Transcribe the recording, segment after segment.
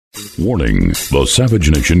Warning, the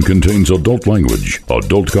Savage Nation contains adult language,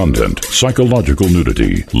 adult content, psychological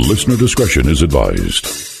nudity. Listener discretion is advised.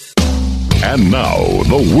 And now,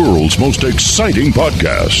 the world's most exciting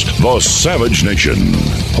podcast, The Savage Nation,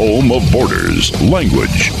 home of borders,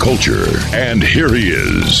 language, culture. And here he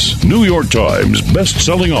is, New York Times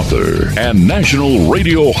best-selling author and National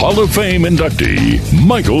Radio Hall of Fame inductee,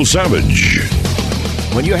 Michael Savage.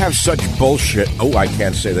 When you have such bullshit, I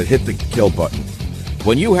can't say that, hit the kill button.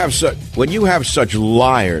 When you have such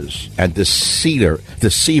liars and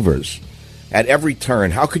deceivers at every turn,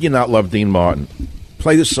 how could you not love Dean Martin?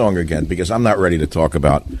 Play the song again, because I'm not ready to talk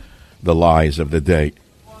about the lies of the day.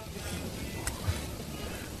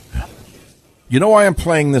 You know why I'm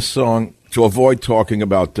playing this song? To avoid talking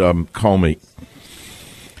about Comey.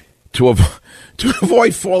 To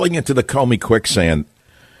avoid falling into the Comey quicksand,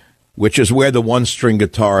 which is where the one-string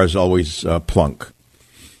guitars always plunk.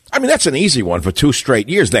 I mean, that's an easy one for 2 straight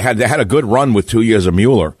years. They had a good run with 2 years of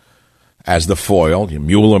Mueller as the foil.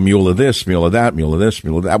 Mueller this, Mueller that, Mueller this,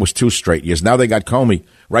 Mueller that. That was 2 straight years. Now they got Comey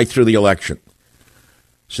right through the election.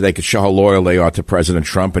 So they could show how loyal they are to President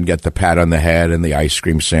Trump and get the pat on the head and the ice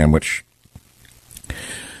cream sandwich.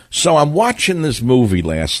 So I'm watching this movie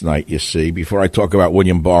last night, you see, before I talk about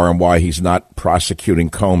William Barr and why he's not prosecuting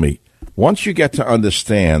Comey. Once you get to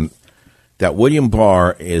understand that William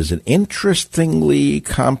Barr is an interestingly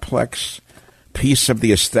complex piece of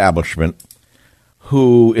the establishment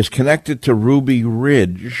who is connected to Ruby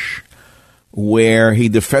Ridge, where he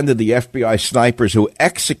defended the FBI snipers who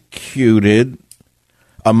executed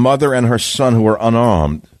a mother and her son who were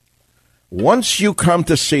unarmed. Once you come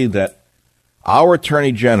to see that our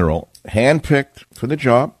Attorney General, handpicked for the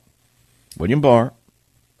job, William Barr,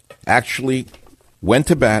 actually went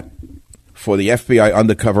to bat for the FBI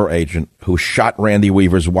undercover agent who shot Randy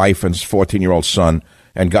Weaver's wife and his 14-year-old son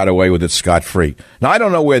and got away with it scot-free. Now, I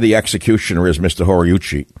don't know where the executioner is, Mr.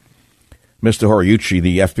 Horiuchi. Mr. Horiuchi,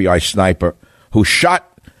 the FBI sniper who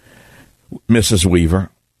shot Mrs. Weaver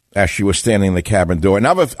as she was standing in the cabin door. And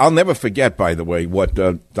I'll never forget, by the way, what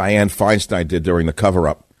Dianne Feinstein did during the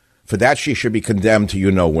cover-up. For that, she should be condemned to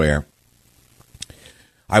you-know-where.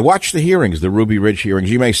 I watched the hearings, the Ruby Ridge hearings.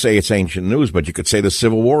 You may say it's ancient news, but you could say the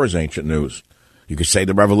Civil War is ancient news. You could say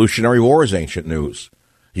the Revolutionary War is ancient news.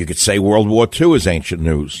 You could say World War II is ancient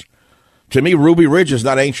news. To me, Ruby Ridge is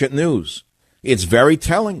not ancient news. It's very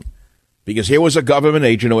telling, because here was a government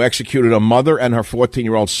agent who executed a mother and her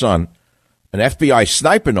 14-year-old son, an FBI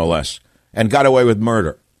sniper no less, and got away with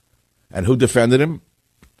murder. And who defended him?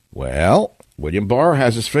 Well, William Barr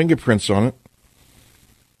has his fingerprints on it.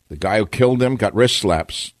 The guy who killed him got wrist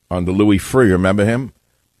slaps under Louis Freeh. Remember him?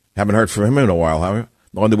 Haven't heard from him in a while, have you?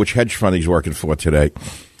 I wonder which hedge fund he's working for today.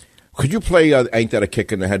 Could you play Ain't That a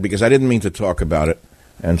Kick in the Head? Because I didn't mean to talk about it.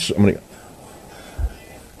 And somebody...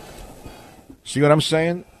 See what I'm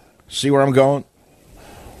saying? See where I'm going?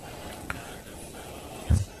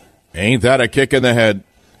 Ain't that a kick in the head?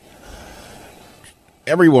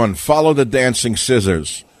 Everyone, follow the dancing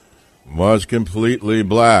scissors. Was completely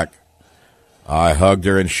black. I hugged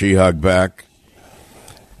her and she hugged back.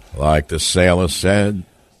 Like the sailor said,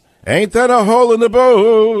 ain't that a hole in the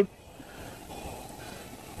boat?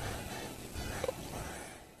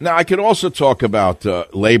 Now, I could also talk about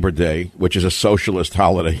Labor Day, which is a socialist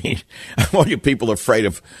holiday. All you people are afraid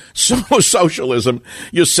of socialism.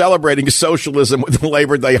 You're celebrating socialism with the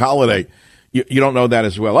Labor Day holiday. You don't know that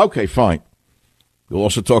as well. Okay, fine. We'll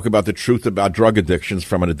also talk about the truth about drug addictions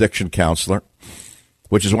from an addiction counselor,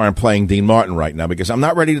 which is why I'm playing Dean Martin right now, because I'm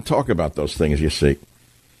not ready to talk about those things, you see.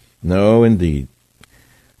 No, indeed.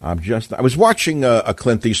 I was watching a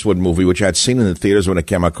Clint Eastwood movie, which I had seen in the theaters when it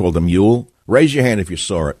came out, called The Mule. Raise your hand if you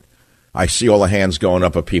saw it. I see all the hands going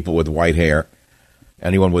up of people with white hair.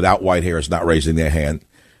 Anyone without white hair is not raising their hand.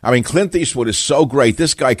 I mean, Clint Eastwood is so great.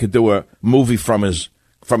 This guy could do a movie from his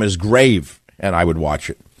grave, and I would watch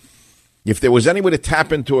it. If there was any way to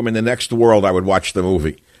tap into him in the next world, I would watch the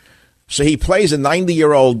movie. So he plays a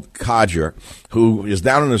 90-year-old codger who is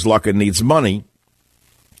down on his luck and needs money.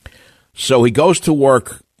 So he goes to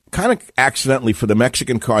work kind of accidentally for the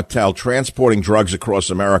Mexican cartel, transporting drugs across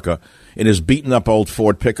America in his beaten-up old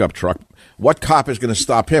Ford pickup truck. What cop is going to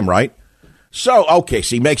stop him, right? So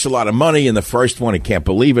he makes a lot of money in the first one. He can't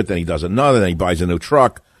believe it. Then he does another. Then he buys a new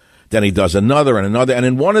truck. Then he does another and another. And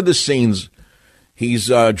in one of the scenes, he's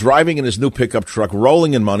driving in his new pickup truck,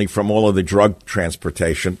 rolling in money from all of the drug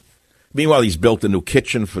transportation. Meanwhile, he's built a new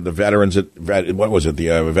kitchen for the veterans the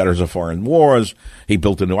Veterans of Foreign Wars. He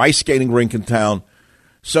built a new ice skating rink in town.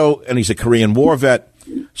 And he's a Korean War vet.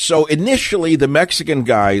 So initially, the Mexican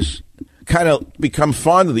guys kind of become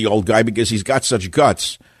fond of the old guy because he's got such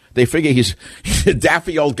guts. They figure he's a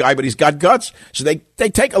daffy old guy, but he's got guts. So they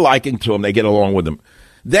take a liking to him. They get along with him.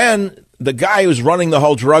 Then the guy who's running the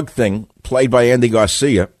whole drug thing, played by Andy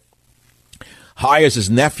Garcia, hires his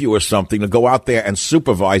nephew or something to go out there and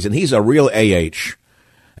supervise, and he's a real AH.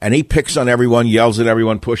 And he picks on everyone, yells at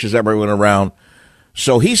everyone, pushes everyone around.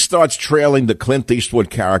 So he starts trailing the Clint Eastwood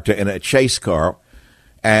character in a chase car,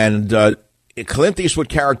 and Clint Eastwood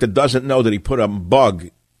character doesn't know that he put a bug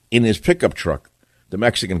in his pickup truck. The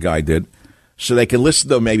Mexican guy did, so they can listen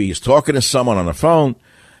to him. Maybe he's talking to someone on the phone.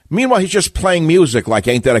 Meanwhile, he's just playing music like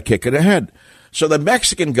Ain't That a Kick in the Head. So the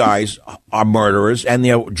Mexican guys are murderers, and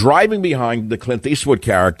they're driving behind the Clint Eastwood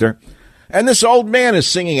character, and this old man is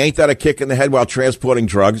singing Ain't That a Kick in the Head while transporting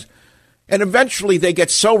drugs. And eventually they get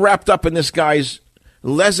so wrapped up in this guy's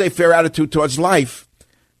laissez-faire attitude towards life,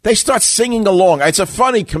 they start singing along. It's a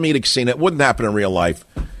funny comedic scene. It wouldn't happen in real life.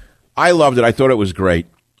 I loved it. I thought it was great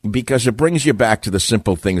because it brings you back to the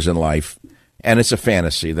simple things in life. And it's a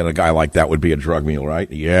fantasy that a guy like that would be a drug mule,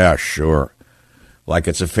 right? Yeah, sure. Like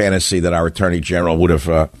it's a fantasy that our attorney general would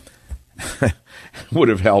have would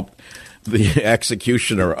have helped the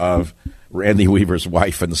executioner of Randy Weaver's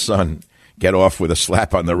wife and son get off with a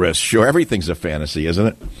slap on the wrist. Sure, everything's a fantasy, isn't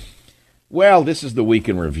it? Well, this is the Week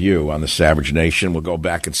in Review on the Savage Nation. We'll go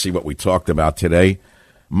back and see what we talked about today.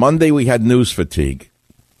 Monday, we had news fatigue.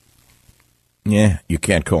 Yeah, you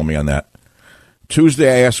can't call me on that. Tuesday,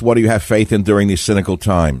 I asked, what do you have faith in during these cynical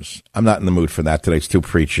times? I'm not in the mood for that today. It's too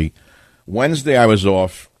preachy. Wednesday, I was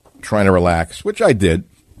off trying to relax, which I did.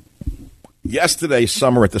 Yesterday,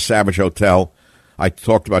 summer at the Savage Hotel, I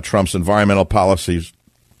talked about Trump's environmental policies.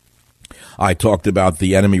 I talked about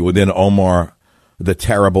the enemy within Omar, the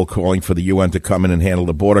terrible, calling for the UN to come in and handle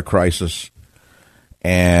the border crisis.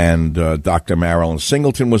 And Dr. Marilyn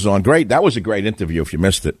Singleton was on. Great. That was a great interview if you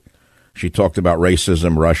missed it. She talked about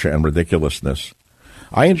racism, Russia, and ridiculousness.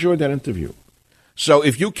 I enjoyed that interview. So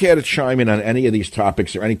if you care to chime in on any of these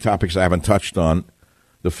topics or any topics I haven't touched on,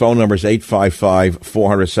 the phone number is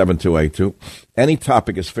 855-400-7282. Any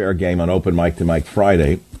topic is fair game on Open Mic to Mike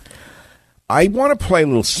Friday. I want to play a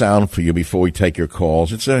little sound for you before we take your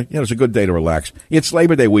calls. It's a good day to relax. It's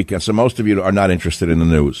Labor Day weekend, so most of you are not interested in the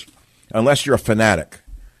news, unless you're a fanatic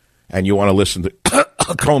and you want to listen to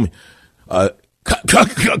Comey.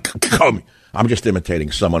 Comey. I'm just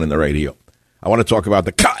imitating someone in the radio. I want to talk about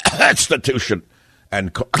the Constitution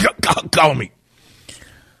and Comey.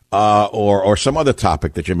 Or some other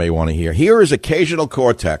topic that you may want to hear. Here is Occasional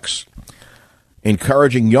Cortex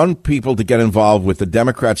encouraging young people to get involved with the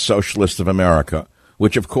Democrat Socialists of America,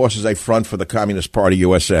 which, of course, is a front for the Communist Party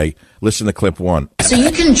USA. Listen to clip 1. So you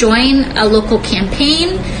can join a local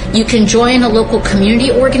campaign. You can join a local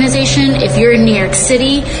community organization. If you're in New York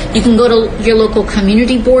City, you can go to your local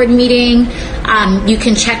community board meeting. You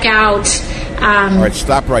can check out... All right,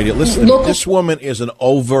 stop right here. Listen, this woman is an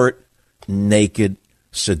overt, naked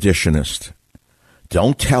seditionist.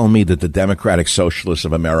 Don't tell me that the Democratic Socialists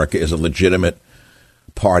of America is a legitimate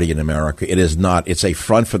party in America. It is not. It's a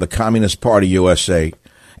front for the Communist Party USA,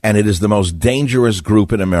 and it is the most dangerous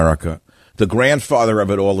group in America. The grandfather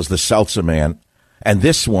of it all is the Seltzer Man, and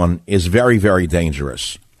this one is very, very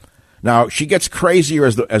dangerous. Now, she gets crazier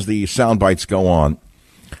as the sound bites go on.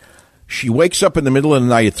 She wakes up in the middle of the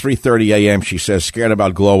night at 3:30 a.m., she says, scared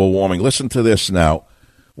about global warming. Listen to this now,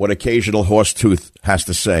 what Occasional Horsetooth has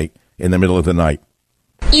to say in the middle of the night.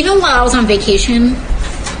 Even while I was on vacation,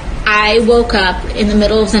 I woke up in the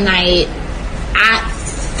middle of the night at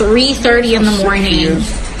 3:30 in the morning.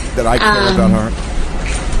 That I care about her.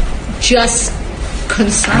 Just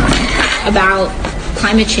concerned about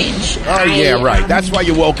climate change. Oh, yeah, right. That's why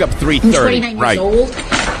you woke up 3:30. I'm 29 right. years old.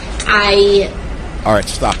 All right,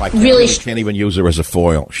 stop. I can't even use her as a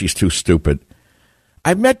foil. She's too stupid.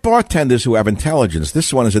 I've met bartenders who have intelligence.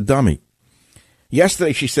 This one is a dummy.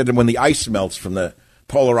 Yesterday, she said that when the ice melts from the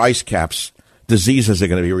polar ice caps, diseases are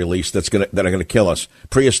going to be released that are going to kill us.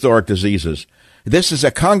 Prehistoric diseases. This is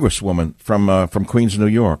a congresswoman from Queens, New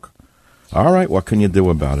York. All right, what can you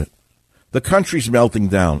do about it? The country's melting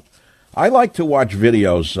down. I like to watch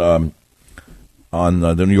videos on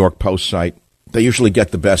the New York Post site. They usually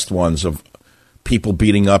get the best ones of people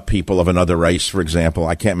beating up people of another race, for example.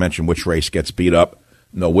 I can't mention which race gets beat up.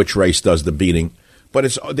 No, which race does the beating.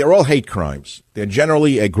 But they're all hate crimes. They're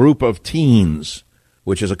generally a group of teens,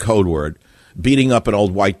 which is a code word, beating up an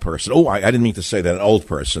old white person. Oh, I didn't mean to say that, an old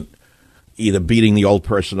person. Either beating the old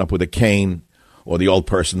person up with a cane or the old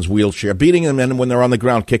person's wheelchair, beating them, and when they're on the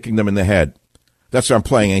ground, kicking them in the head. That's what I'm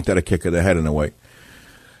playing, Ain't That a Kick of the Head in a way.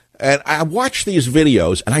 And I watch these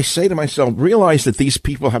videos, and I say to myself, realize that these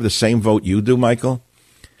people have the same vote you do, Michael?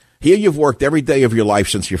 Here you've worked every day of your life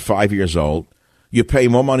since you're 5 years old. You pay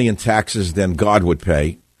more money in taxes than God would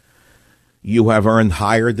pay. You have earned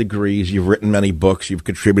higher degrees. You've written many books. You've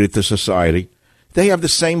contributed to society. They have the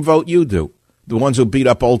same vote you do, the ones who beat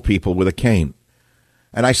up old people with a cane.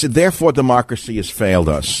 And I said, therefore, democracy has failed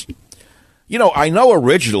us. You know, I know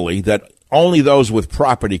originally that only those with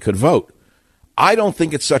property could vote. I don't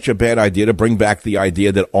think it's such a bad idea to bring back the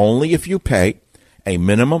idea that only if you pay a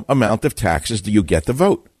minimum amount of taxes do you get the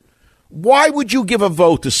vote. Why would you give a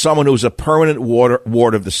vote to someone who's a permanent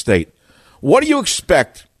ward of the state? What do you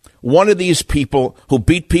expect one of these people who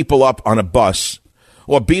beat people up on a bus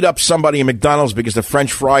or beat up somebody in McDonald's because the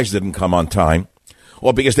French fries didn't come on time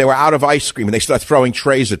or because they were out of ice cream and they start throwing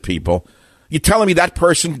trays at people? You telling me that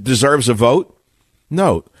person deserves a vote?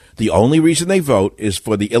 No. The only reason they vote is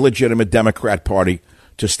for the illegitimate Democrat Party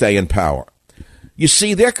to stay in power. You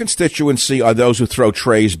see, their constituency are those who throw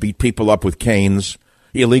trays, beat people up with canes,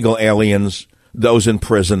 illegal aliens, those in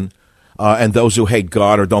prison, and those who hate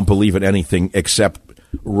God or don't believe in anything except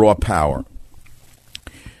raw power.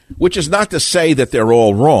 Which is not to say that they're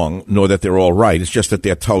all wrong, nor that they're all right. It's just that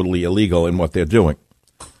they're totally illegal in what they're doing.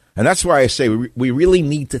 And that's why I say we really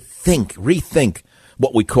need to rethink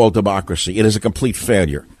what we call democracy. It is a complete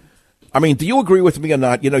failure. I mean, do you agree with me or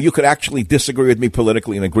not? You know, you could actually disagree with me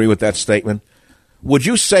politically and agree with that statement. Would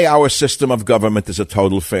you say our system of government is a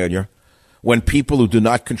total failure when people who do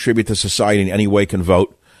not contribute to society in any way can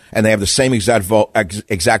vote and they have the same exact vote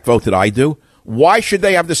that I do? Why should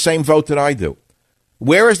they have the same vote that I do?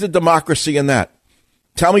 Where is the democracy in that?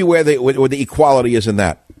 Tell me where the equality is in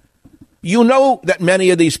that. You know that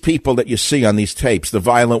many of these people that you see on these tapes, the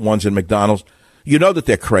violent ones in McDonald's, you know that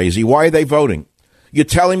they're crazy. Why are they voting? You're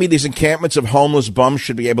telling me these encampments of homeless bums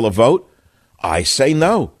should be able to vote? I say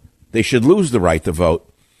no. They should lose the right to vote.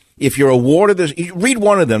 If you're awarded this, read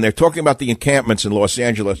one of them. They're talking about the encampments in Los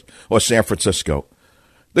Angeles or San Francisco.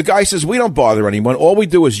 The guy says, we don't bother anyone. All we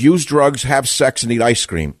do is use drugs, have sex, and eat ice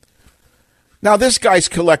cream. Now, this guy's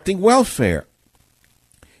collecting welfare.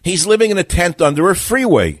 He's living in a tent under a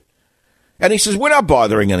freeway. And he says, we're not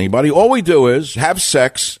bothering anybody. All we do is have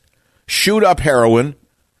sex, shoot up heroin,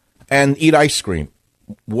 and eat ice cream.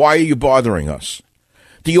 Why are you bothering us?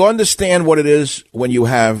 Do you understand what it is when you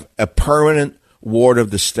have a permanent ward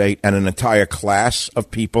of the state and an entire class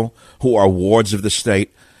of people who are wards of the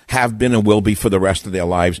state, have been and will be for the rest of their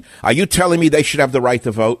lives? Are you telling me they should have the right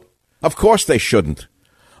to vote? Of course they shouldn't.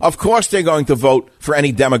 Of course they're going to vote for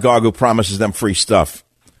any demagogue who promises them free stuff.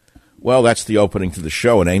 Well, that's the opening to the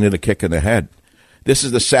show, and ain't it a kick in the head? This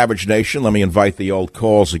is the Savage Nation. Let me invite the old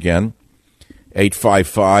calls again.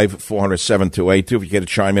 855-400-7282 if you get to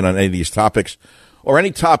chime in on any of these topics or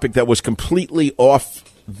any topic that was completely off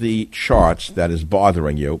the charts that is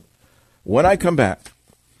bothering you. When I come back,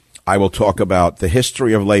 I will talk about the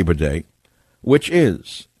history of Labor Day, which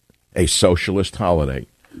is a socialist holiday,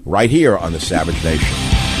 right here on the Savage Nation.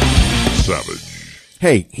 Savage.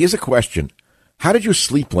 Hey, here's a question. How did you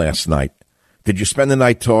sleep last night? Did you spend the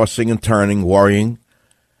night tossing and turning, worrying?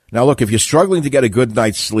 Now, look, if you're struggling to get a good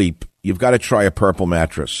night's sleep, you've got to try a Purple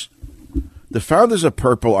mattress. The founders of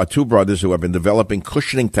Purple are two brothers who have been developing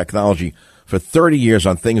cushioning technology for 30 years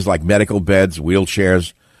on things like medical beds,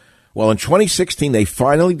 wheelchairs. Well, in 2016, they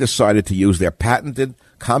finally decided to use their patented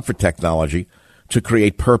comfort technology to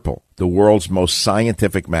create Purple, the world's most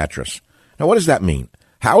scientific mattress. Now, what does that mean?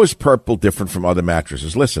 How is Purple different from other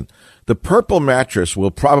mattresses? Listen, the Purple mattress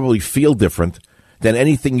will probably feel different than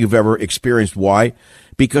anything you've ever experienced. Why?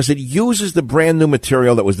 Because it uses the brand new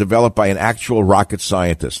material that was developed by an actual rocket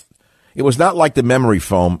scientist. It was not like the memory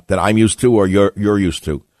foam that I'm used to or you're used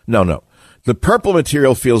to. No. The Purple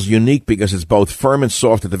material feels unique because it's both firm and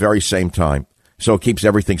soft at the very same time. So it keeps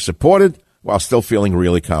everything supported while still feeling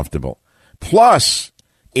really comfortable. Plus,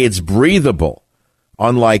 it's breathable.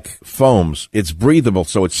 Unlike foams, it's breathable,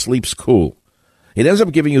 so it sleeps cool. It ends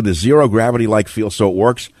up giving you the zero gravity-like feel, so it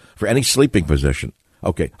works for any sleeping position.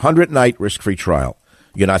 Okay, 100-night risk-free trial.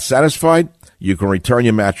 You're not satisfied? You can return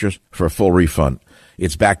your mattress for a full refund.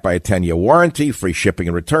 It's backed by a 10-year warranty, free shipping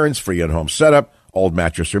and returns, free in-home setup, old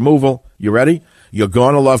mattress removal. You ready? You're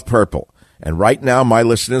going to love Purple. And right now, my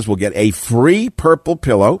listeners will get a free Purple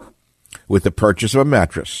pillow with the purchase of a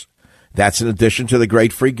mattress. That's in addition to the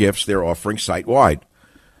great free gifts they're offering site-wide.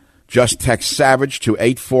 Just text SAVAGE to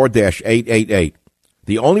 84-888.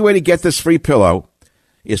 The only way to get this free pillow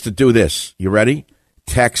is to do this. You ready?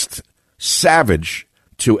 Text SAVAGE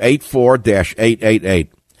to 84-888.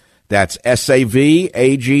 That's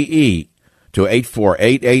SAVAGE to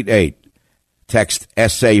 84888. Text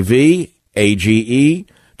SAVAGE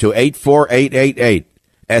to 84888.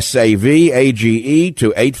 SAVAGE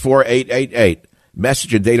to 84888.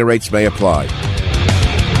 Message and data rates may apply.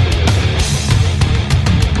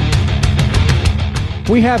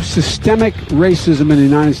 We have systemic racism in the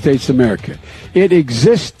United States of America. It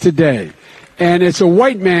exists today, and it's a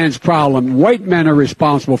white man's problem. White men are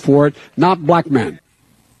responsible for it, not black men.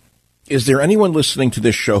 Is there anyone listening to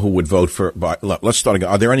this show who would vote for, let's start again.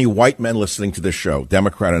 Are there any white men listening to this show,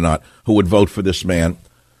 Democrat or not, who would vote for this man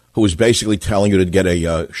who is basically telling you to get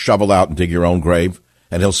a shovel out and dig your own grave,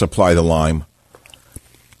 and he'll supply the lime?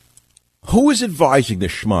 Who is advising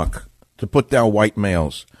this schmuck to put down white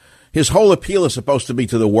males? His whole appeal is supposed to be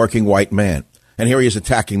to the working white man, and here he is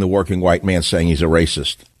attacking the working white man, saying he's a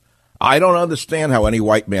racist. I don't understand how any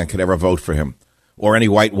white man could ever vote for him. Or any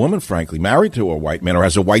white woman, frankly, married to a white man or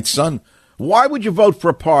has a white son. Why would you vote for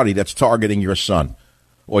a party that's targeting your son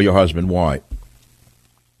or your husband? Why?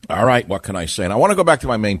 All right, what can I say? And I want to go back to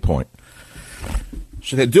my main point.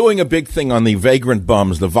 So they're doing a big thing on the vagrant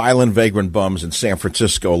bums, the violent vagrant bums in San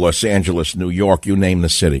Francisco, Los Angeles, New York, you name the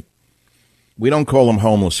city. We don't call them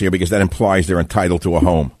homeless here because that implies they're entitled to a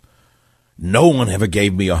home. No one ever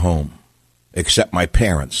gave me a home except my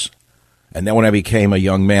parents. And then when I became a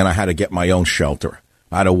young man, I had to get my own shelter.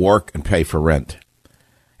 I had to work and pay for rent.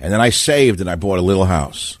 And then I saved and I bought a little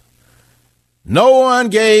house. No one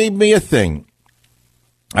gave me a thing.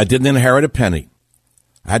 I didn't inherit a penny.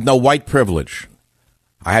 I had no white privilege.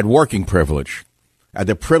 I had working privilege. I had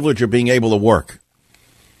the privilege of being able to work.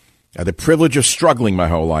 I had the privilege of struggling my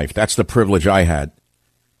whole life. That's the privilege I had.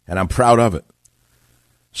 And I'm proud of it.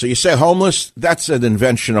 So you say homeless? That's an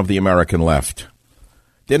invention of the American left.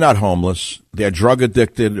 They're not homeless. They're drug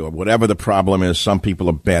addicted or whatever the problem is. Some people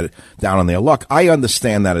are bad, down on their luck. I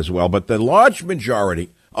understand that as well. But the large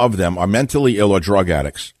majority of them are mentally ill or drug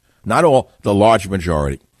addicts. Not all, the large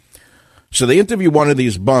majority. So they interview one of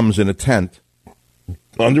these bums in a tent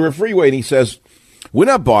under a freeway, and he says, we're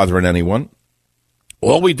not bothering anyone.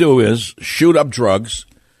 All we do is shoot up drugs,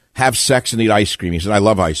 have sex, and eat ice cream. He said, I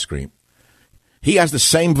love ice cream. He has the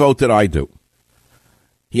same vote that I do.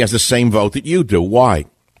 He has the same vote that you do. Why?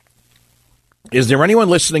 Is there anyone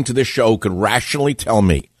listening to this show who can rationally tell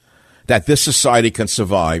me that this society can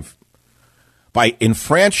survive by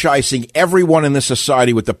enfranchising everyone in this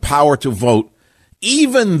society with the power to vote,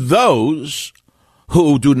 even those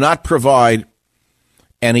who do not provide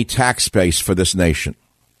any tax base for this nation?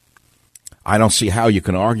 I don't see how you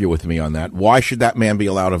can argue with me on that. Why should that man be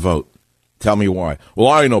allowed to vote? Tell me why. Well,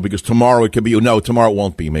 I know, because tomorrow it could be you. No, tomorrow it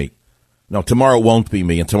won't be me. No, tomorrow it won't be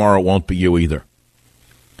me, and tomorrow it won't be you either.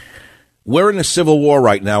 We're in a civil war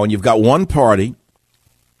right now, and you've got one party,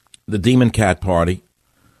 the Demon Cat Party,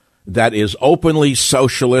 that is openly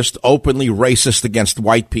socialist, openly racist against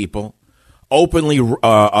white people, openly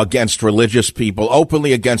against religious people,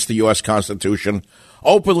 openly against the U.S. Constitution,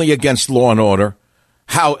 openly against law and order.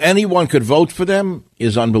 How anyone could vote for them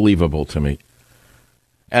is unbelievable to me.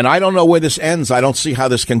 And I don't know where this ends. I don't see how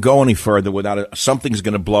this can go any further without it. Something's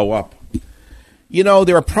going to blow up. You know,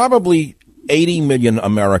 there are probably 80 million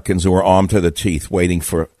Americans who are armed to the teeth waiting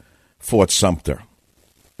for Fort Sumter.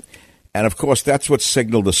 And, of course, that's what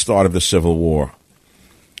signaled the start of the Civil War.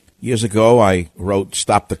 Years ago, I wrote,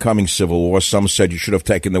 Stop the Coming Civil War. Some said you should have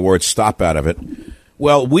taken the word stop out of it.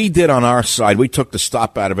 Well, we did on our side. We took the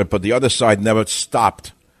stop out of it, but the other side never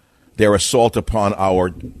stopped their assault upon our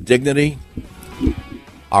dignity,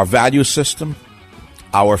 our value system,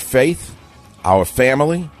 our faith, our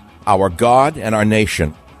family, our God, and our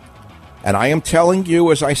nation. And I am telling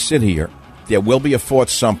you as I sit here, there will be a Fort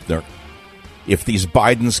Sumter if these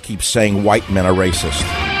Bidens keep saying white men are racist.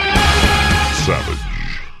 Savage.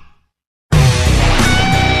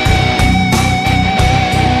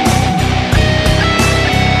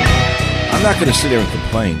 I'm not going to sit there and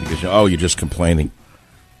complain because, you're just complaining.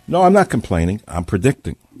 No, I'm not complaining. I'm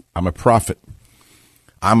predicting. I'm a prophet.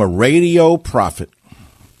 I'm a radio prophet.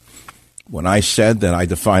 When I said that I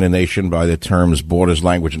define a nation by the terms borders,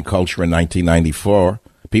 language, and culture in 1994,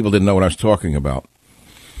 people didn't know what I was talking about.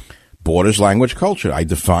 Borders, language, culture. I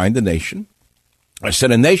defined the nation. I said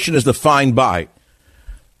a nation is defined by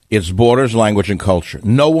its borders, language, and culture.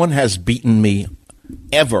 No one has beaten me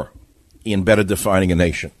ever in better defining a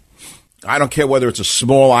nation. I don't care whether it's a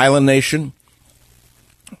small island nation.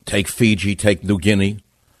 Take Fiji, take New Guinea.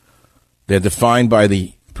 They're defined by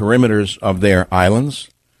the perimeters of their islands.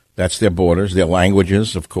 That's their borders. Their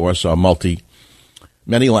languages, of course, are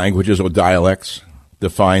many languages or dialects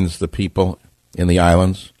defines the people in the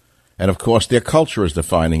islands. And, of course, their culture is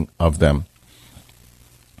defining of them.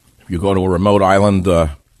 If you go to a remote island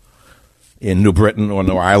in New Britain or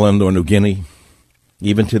New Ireland or New Guinea,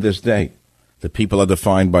 even to this day, the people are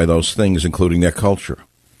defined by those things, including their culture.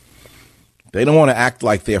 They don't want to act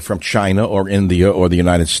like they're from China or India or the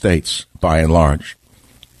United States, by and large.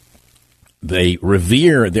 They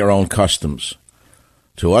revere their own customs.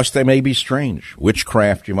 To us, they may be strange.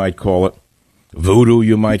 Witchcraft, you might call it. Voodoo,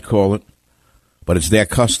 you might call it. But it's their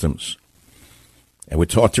customs. And we're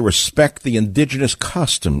taught to respect the indigenous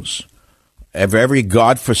customs of every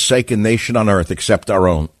God-forsaken nation on earth except our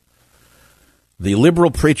own. The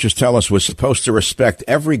liberal preachers tell us we're supposed to respect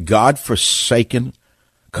every God-forsaken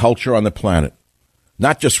culture on the planet.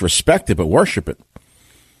 Not just respect it, but worship it.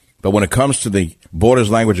 But when it comes to the borders,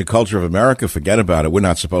 language, and culture of America, forget about it. We're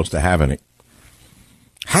not supposed to have any.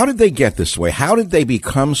 How did they get this way? How did they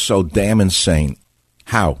become so damn insane?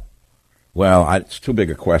 How? Well, it's too big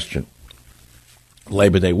a question.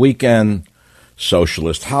 Labor Day weekend,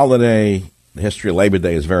 socialist holiday. The history of Labor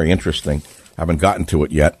Day is very interesting. I haven't gotten to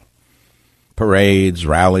it yet. Parades,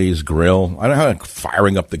 rallies, grill. I don't know,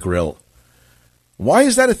 firing up the grill. Why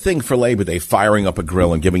is that a thing for Labor Day, firing up a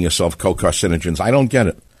grill and giving yourself co-carcinogens? I don't get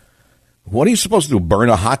it. What are you supposed to do, burn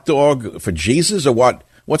a hot dog for Jesus or what?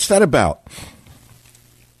 What's that about?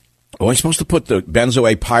 Are you supposed to put the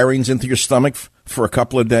benzoate into your stomach for a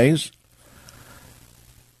couple of days?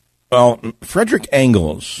 Well, Frederick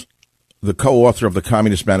Engels, the co-author of the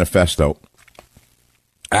Communist Manifesto,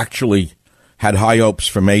 actually had high hopes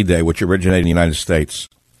for May Day, which originated in the United States.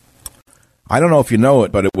 I don't know if you know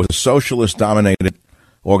it, but it was a socialist-dominated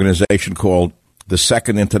organization called the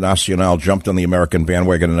Second Internationale jumped on the American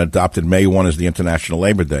bandwagon and adopted May 1 as the International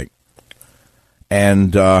Labor Day.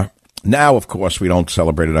 And now, of course, we don't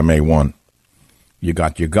celebrate it on May 1. You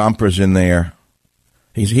got your Gompers in there.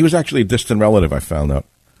 He was actually a distant relative, I found out,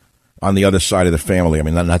 on the other side of the family. I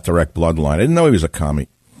mean, not direct bloodline. I didn't know he was a commie.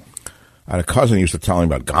 I had a cousin who used to tell me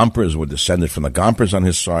about Gompers, were descended from the Gompers on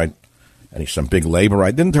his side, and he's some big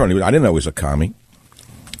laborite. I didn't know he was a commie,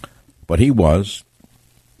 but he was.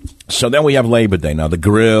 So then we have Labor Day. Now, the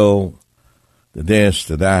grill, the this,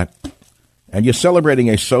 the that, and you're celebrating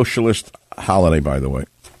a socialist holiday, by the way.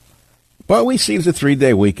 But we see it's a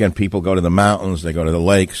 3-day weekend. People go to the mountains. They go to the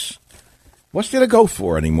lakes. What's there to go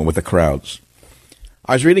for anymore with the crowds?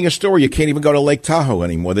 I was reading a story. You can't even go to Lake Tahoe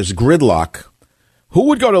anymore. There's gridlock. Who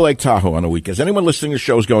would go to Lake Tahoe on a weekend? Is anyone listening to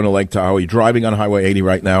shows going to Lake Tahoe? Are you driving on Highway 80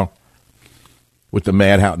 right now with the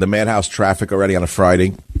madhouse traffic already on a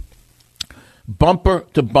Friday? Bumper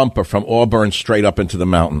to bumper from Auburn straight up into the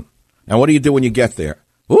mountain. And what do you do when you get there?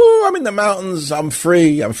 Ooh, I'm in the mountains. I'm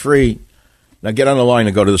free. Now get on the line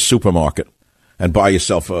and go to the supermarket and buy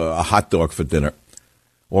yourself a hot dog for dinner.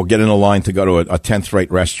 Or get in a line to go to a 10th-rate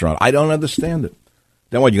restaurant. I don't understand it.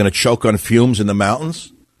 Then what, you're going to choke on fumes in the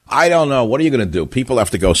mountains? I don't know. What are you going to do? People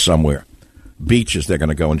have to go somewhere. Beaches, they're going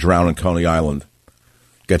to go and drown in Coney Island.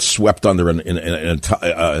 Get swept under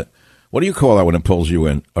what do you call that when it pulls you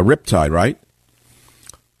in? A riptide, right?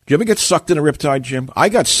 Do you ever get sucked in a riptide, Jim? I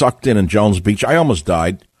got sucked in Jones Beach. I almost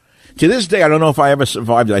died. To this day, I don't know if I ever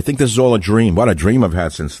survived it. I think this is all a dream. What a dream I've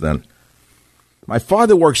had since then. My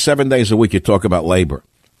father worked 7 days a week. You talk about labor.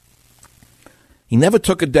 He never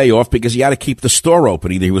took a day off because he had to keep the store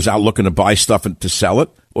open. Either he was out looking to buy stuff and to sell it,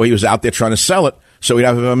 or he was out there trying to sell it so he'd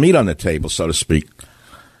have meat on the table, so to speak.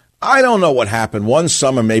 I don't know what happened. One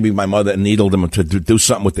summer, maybe my mother needled him to do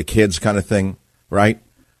something with the kids kind of thing, right?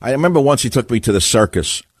 I remember once he took me to the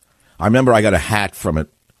circus. I remember I got a hat from it.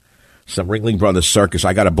 Some Ringling Brothers circus.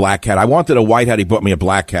 I got a black hat. I wanted a white hat. He bought me a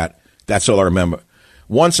black hat. That's all I remember.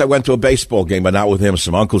 Once I went to a baseball game, but not with him.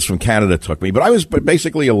 Some uncles from Canada took me. But I was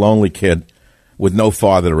basically a lonely kid with no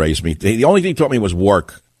father to raise me. The only thing he taught me was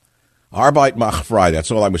work. Arbeit macht frei. That's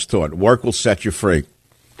all I was taught. Work will set you free.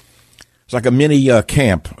 It's like a mini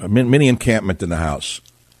camp, a mini encampment in the house.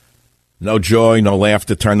 No joy, no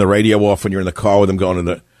laughter. Turn the radio off when you're in the car with him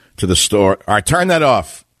going to the store. All right, turn that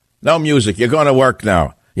off. No music. You're going to work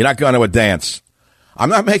now. You're not going to a dance. I'm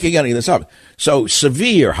not making any of this up. So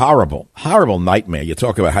severe, horrible nightmare. You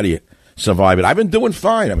talk about how do you survive it. I've been doing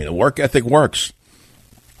fine. I mean, the work ethic works.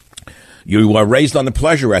 You were raised on the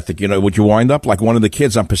pleasure ethic. You know, would you wind up like one of the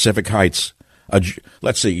kids on Pacific Heights?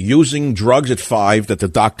 Let's see, using drugs at 5 that the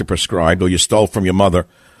doctor prescribed or you stole from your mother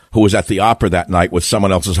who was at the opera that night with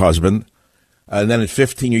someone else's husband. And then at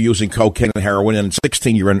 15, you're using cocaine and heroin. And at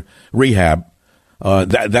 16, you're in rehab. So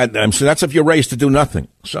that's if you're raised to do nothing.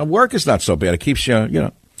 So work is not so bad. It keeps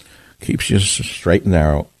you straight and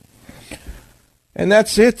narrow. And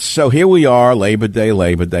that's it. So here we are, Labor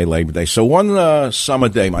Day. So one summer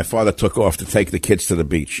day, my father took off to take the kids to the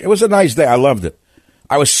beach. It was a nice day. I loved it.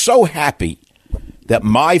 I was so happy that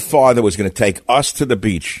my father was going to take us to the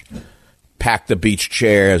beach, pack the beach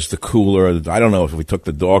chairs, the cooler. I don't know if we took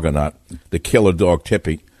the dog or not, the killer dog,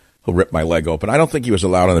 Tippy, who ripped my leg open. I don't think he was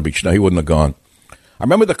allowed on the beach. No, he wouldn't have gone. I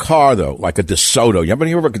remember the car, though, like a DeSoto. You ever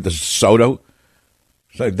hear of a DeSoto?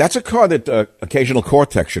 So that's a car that occasional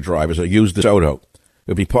Cortex should drive, is a used DeSoto. It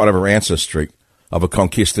would be part of her ancestry. of a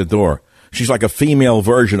conquistador. She's like a female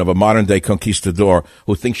version of a modern-day conquistador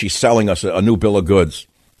who thinks she's selling us a new bill of goods.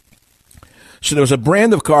 So there was a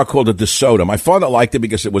brand of car called a DeSoto. My father liked it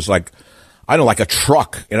because it was like, I don't know, like a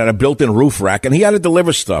truck. It had a built-in roof rack, and he had to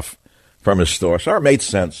deliver stuff from his store. So it made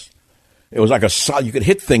sense. It was like you could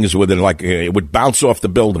hit things with it, like it would bounce off the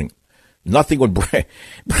building. Nothing would break.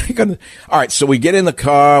 All right, so we get in the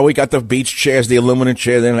car. We got the beach chairs, the aluminum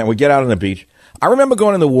chairs, and we get out on the beach. I remember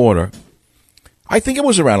going in the water. I think it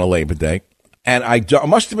was around a Labor Day, and it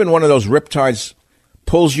must have been one of those riptides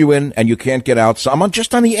pulls you in and you can't get out. So I'm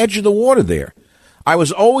just on the edge of the water there. I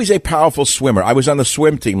was always a powerful swimmer. I was on the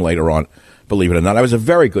swim team later on, believe it or not. I was a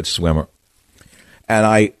very good swimmer, and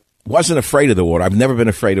I wasn't afraid of the water. I've never been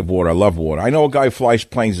afraid of water. I love water. I know a guy who flies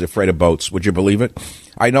planes is afraid of boats. Would you believe it?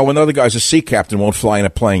 I know another guy's a sea captain, won't fly in a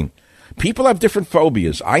plane. People have different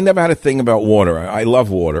phobias. I never had a thing about water. I love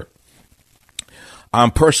water.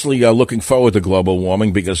 I'm personally looking forward to global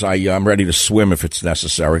warming because I'm ready to swim if it's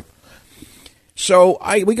necessary. So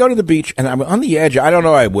we go to the beach, and I'm on the edge. I don't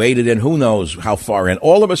know. I waded in. Who knows how far in.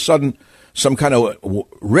 All of a sudden, some kind of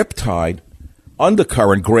riptide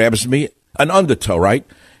undercurrent grabs me, an undertow, right,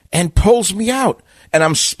 and pulls me out. And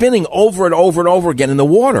I'm spinning over and over and over again in the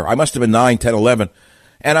water. I must have been 9, 10, 11.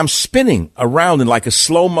 And I'm spinning around in like a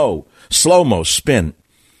slow-mo spin.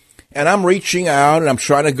 And I'm reaching out, and I'm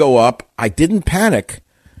trying to go up. I didn't panic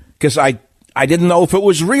because I didn't know if it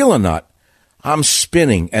was real or not. I'm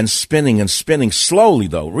spinning and spinning and spinning slowly,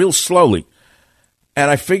 though, real slowly.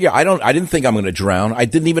 And I figure I didn't think I'm going to drown. I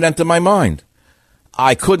didn't even enter my mind.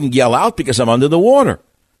 I couldn't yell out because I'm under the water.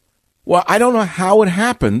 Well, I don't know how it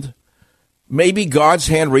happened. Maybe God's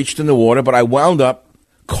hand reached in the water, but I wound up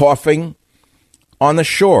coughing on the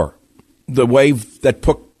shore. The wave that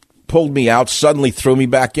pulled me out suddenly threw me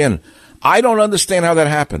back in. I don't understand how that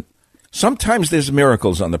happened. Sometimes there's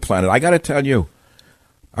miracles on the planet. I got to tell you.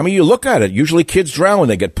 I mean, you look at it. Usually kids drown when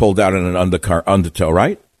they get pulled out in an undertow,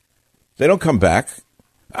 right? They don't come back.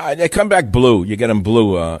 They come back blue. You get them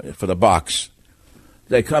blue for the box.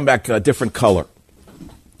 They come back a different color.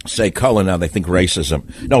 Say color now, they think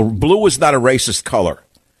racism. No, blue is not a racist color.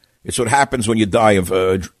 It's what happens when you die of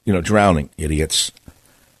drowning, idiots.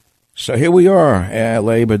 So here we are,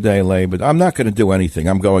 Labor Day. I'm not going to do anything.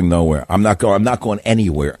 I'm going nowhere. I'm not going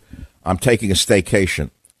anywhere. I'm taking a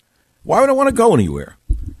staycation. Why would I want to go anywhere?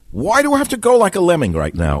 Why do I have to go like a lemming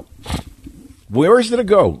right now? Where is it to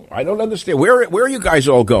go? I don't understand. Where are you guys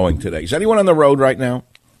all going today? Is anyone on the road right now?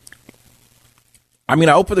 I mean,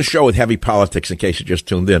 I opened the show with heavy politics in case you just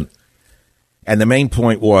tuned in. And the main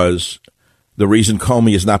point was the reason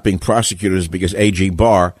Comey is not being prosecuted is because A.G.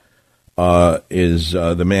 Barr is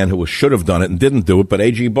the man who should have done it and didn't do it. But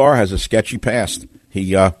A.G. Barr has a sketchy past.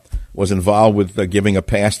 He was involved with giving a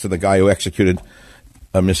pass to the guy who executed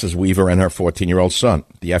Mrs. Weaver and her 14-year-old son,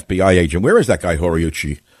 the FBI agent. Where is that guy,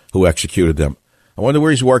 Horiuchi, who executed them? I wonder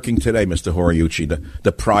where he's working today, Mr. Horiuchi,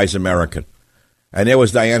 the prize American. And there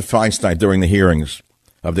was Dianne Feinstein during the hearings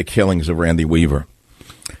of the killings of Randy Weaver.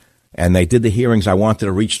 And they did the hearings. I wanted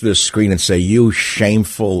to reach to the screen and say, you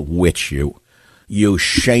shameful witch, you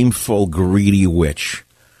shameful, greedy witch.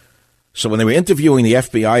 So when they were interviewing the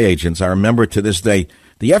FBI agents, I remember to this day,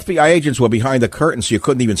 the FBI agents were behind the curtain, so you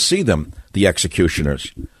couldn't even see them, the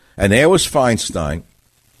executioners. And there was Feinstein.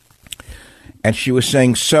 And she was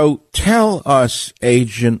saying, so tell us,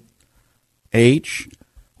 Agent H,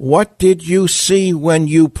 what did you see when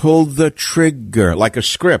you pulled the trigger? Like a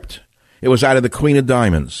script. It was out of the Queen of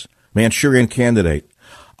Diamonds, Manchurian Candidate.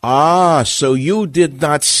 Ah, so you did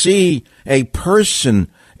not see a person,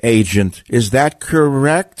 Agent. Is that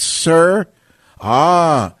correct, sir?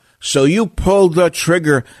 Ah, so you pulled the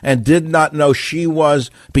trigger and did not know she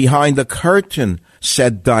was behind the curtain,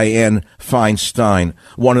 said Dianne Feinstein,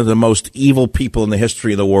 one of the most evil people in the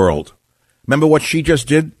history of the world. Remember what she just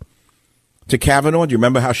did to Kavanaugh? Do you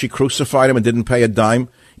remember how she crucified him and didn't pay a dime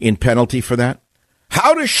in penalty for that?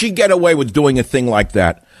 How does she get away with doing a thing like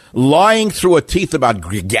that? Lying through her teeth about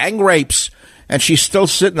gang rapes, and she's still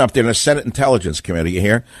sitting up there in the Senate Intelligence Committee, you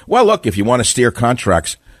hear? Well, look, if you want to steer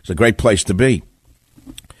contracts, it's a great place to be.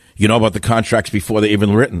 You know about the contracts before they're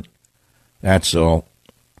even written. That's all.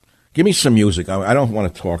 Give me some music. I don't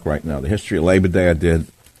want to talk right now. The history of Labor Day I did.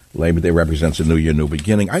 Labor Day represents a new year, new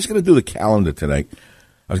beginning. I was going to do the calendar today.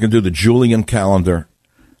 I was going to do the Julian calendar,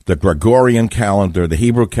 the Gregorian calendar, the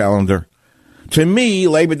Hebrew calendar. To me,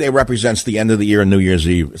 Labor Day represents the end of the year and New Year's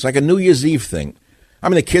Eve. It's like a New Year's Eve thing. I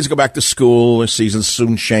mean, the kids go back to school. The seasons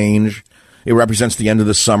soon change. It represents the end of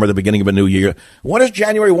the summer, the beginning of a new year. What does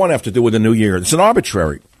January 1 have to do with the new year? It's an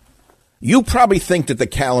arbitrary. You probably think that the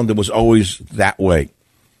calendar was always that way,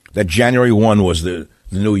 that January 1 was the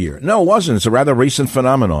the New Year. No, it wasn't. It's a rather recent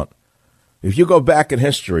phenomenon. If you go back in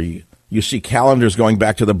history, you see calendars going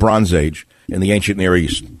back to the Bronze Age in the ancient Near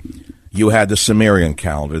East. You had the Sumerian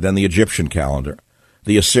calendar, then the Egyptian calendar,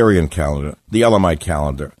 the Assyrian calendar, the Elamite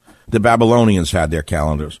calendar. The Babylonians had their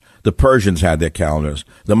calendars. The Persians had their calendars.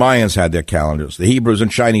 The Mayans had their calendars. The Hebrews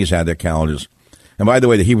and Chinese had their calendars. And by the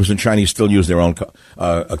way, the Hebrews and Chinese still use their own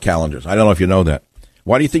calendars. I don't know if you know that.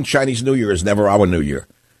 Why do you think Chinese New Year is never our New Year?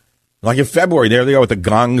 Like in February, there they are with the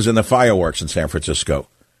gongs and the fireworks in San Francisco.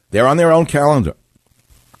 They're on their own calendar.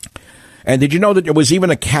 And did you know that there was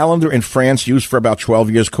even a calendar in France used for about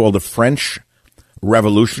 12 years called the French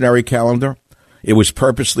Revolutionary Calendar? It was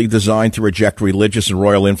purposely designed to reject religious and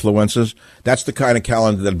royal influences. That's the kind of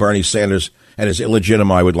calendar that Bernie Sanders and his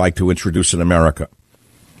illegitimi would like to introduce in America.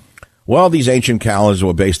 Well, these ancient calendars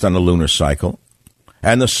were based on the lunar cycle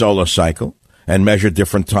and the solar cycle and measured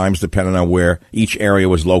different times depending on where each area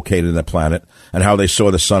was located in the planet and how they saw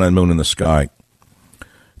the sun and moon in the sky.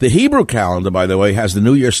 The Hebrew calendar, by the way, has the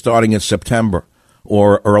New Year starting in September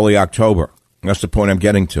or early October. That's the point I'm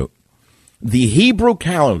getting to. The Hebrew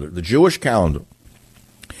calendar, the Jewish calendar,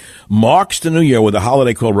 marks the New Year with a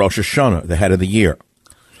holiday called Rosh Hashanah, the head of the year.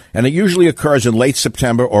 And it usually occurs in late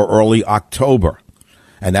September or early October.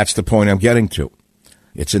 And that's the point I'm getting to.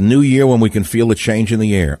 It's a new year when we can feel the change in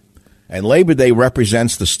the air. And Labor Day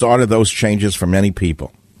represents the start of those changes for many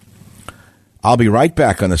people. I'll be right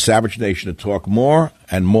back on the Savage Nation to talk more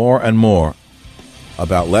and more and more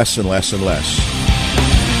about less and less and less.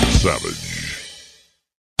 Savage.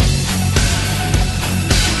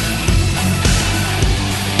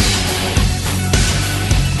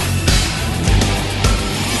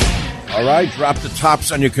 All right, drop the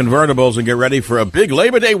tops on your convertibles and get ready for a big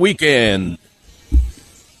Labor Day weekend.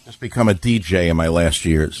 Just become a DJ in my last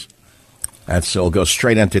years. That's it'll go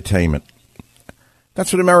straight entertainment.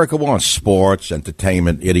 That's what America wants. Sports,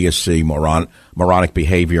 entertainment, idiocy, moronic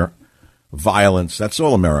behavior, violence. That's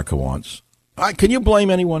all America wants. Can you blame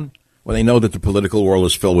anyone when they know that the political world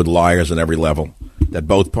is filled with liars at every level, that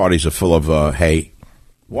both parties are full of hay?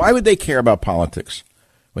 Why would they care about politics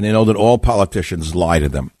when they know that all politicians lie to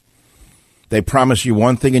them? They promise you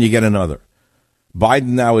one thing and you get another. Biden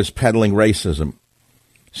now is peddling racism,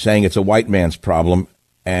 saying it's a white man's problem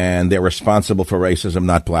and they're responsible for racism,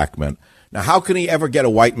 not black men. Now, how can he ever get a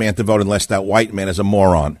white man to vote unless that white man is a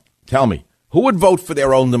moron? Tell me, who would vote for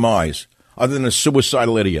their own demise other than a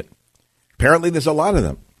suicidal idiot? Apparently, there's a lot of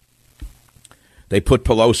them. They put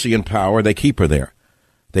Pelosi in power. They keep her there.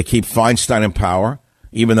 They keep Feinstein in power,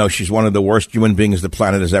 even though she's one of the worst human beings the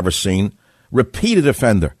planet has ever seen. Repeated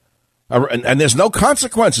offender. And there's no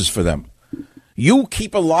consequences for them. You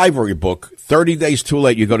keep a library book, 30 days too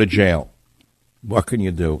late, you go to jail. What can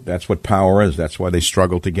you do? That's what power is. That's why they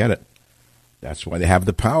struggle to get it. That's why they have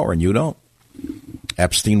the power, and you don't.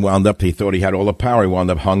 Epstein he thought he had all the power. He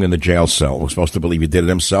wound up hung in the jail cell. We're supposed to believe he did it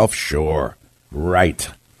himself? Sure. Right.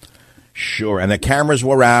 Sure. And the cameras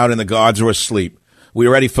were out and the guards were asleep. We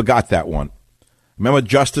already forgot that one. Remember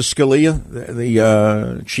Justice Scalia,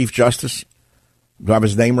 the Chief Justice? Do I have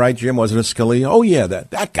his name right, Jim? Wasn't it Scalia? Oh, yeah,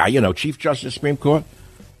 that guy, Chief Justice of the Supreme Court.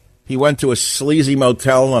 He went to a sleazy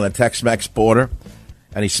motel on a Tex-Mex border,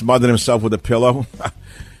 and he smothered himself with a pillow.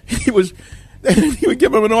 He would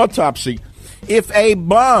give him an autopsy. If a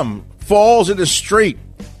bomb falls in the street,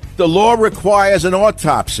 the law requires an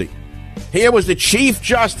autopsy. Here was the Chief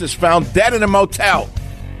Justice found dead in a motel.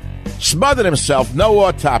 Smothered himself, no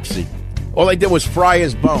autopsy. All they did was fry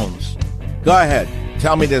his bones. Go ahead.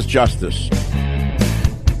 Tell me there's justice.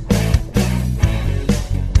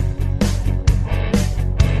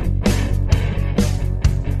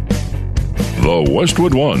 The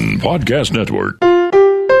Westwood One Podcast Network.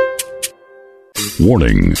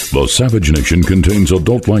 Warning, the Savage Nation contains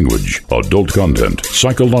adult language, adult content,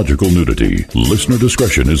 psychological nudity. Listener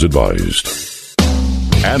discretion is advised.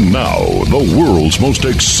 And now, the world's most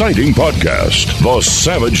exciting podcast, The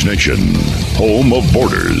Savage Nation. Home of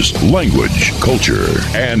borders, language, culture.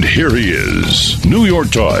 And here he is, New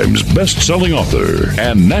York Times best-selling author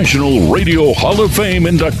and National Radio Hall of Fame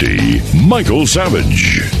inductee, Michael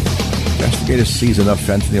Savage. Investigators seize enough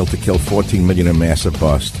fentanyl to kill 14 million in massive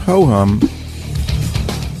bust. Ho-hum.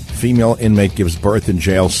 Female inmate gives birth in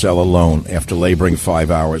jail cell alone after laboring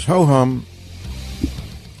 5 hours. Ho-hum.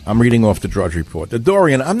 I'm reading off the Drudge Report. The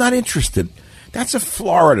Dorian, I'm not interested. That's a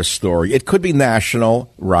Florida story. It could be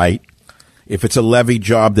national, right? If it's a levee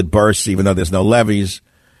job that bursts, even though there's no levees.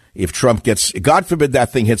 If Trump gets, God forbid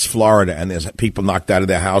that thing hits Florida and there's people knocked out of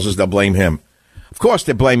their houses, they'll blame him. Of course,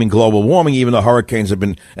 they're blaming global warming, even though hurricanes have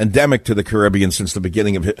been endemic to the Caribbean since the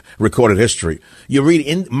beginning of recorded history. You read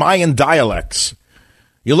in Mayan dialects.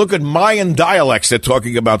 You look at Mayan dialects, they're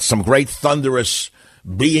talking about some great thunderous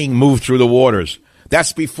being moved through the waters.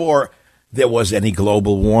 That's before there was any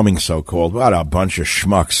global warming, so-called. What a bunch of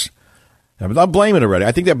schmucks. They'll blame it already.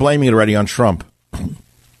 I think they're blaming it already on Trump.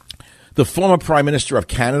 The former Prime Minister of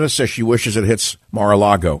Canada says she wishes it hits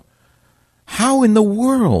Mar-a-Lago. How in the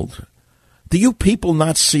world do you people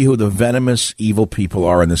not see who the venomous, evil people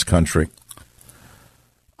are in this country?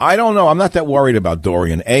 I don't know. I'm not that worried about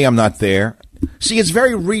Dorian. I'm not there. See, it's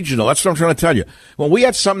very regional. That's what I'm trying to tell you. When we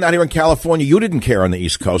had something out here in California, you didn't care on the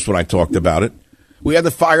East Coast when I talked about it. We had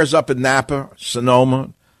the fires up in Napa,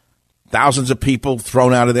 Sonoma, thousands of people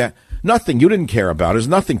thrown out of there. Nothing you didn't care about is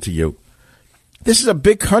nothing to you. This is a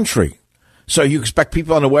big country. So you expect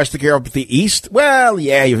people on the West to care about the East? Well,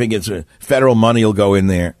 yeah, you think it's federal money will go in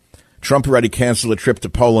there. Trump already canceled a trip to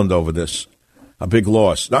Poland over this. A big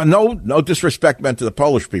loss. No disrespect meant to the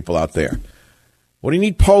Polish people out there. What do you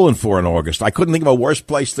need Poland for in August? I couldn't think of a worse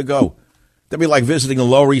place to go. That'd be like visiting the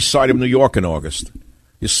Lower East Side of New York in August.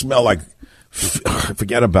 You smell like,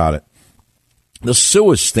 forget about it. The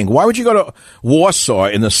sewers stink. Why would you go to Warsaw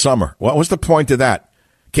in the summer? What was the point of that?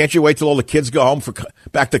 Can't you wait till all the kids go home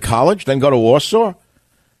back to college, then go to Warsaw?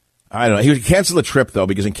 I don't know. He would cancel the trip, though,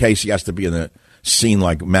 because in case he has to be in the scene,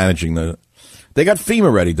 like managing the... They got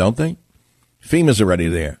FEMA ready, don't they? FEMA's already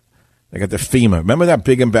there. They got the FEMA. Remember that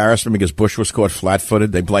big embarrassment because Bush was caught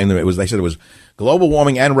flat-footed? They blamed them. They said it was global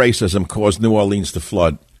warming and racism caused New Orleans to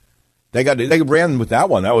flood. They ran with that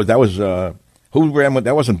one. That was who ran with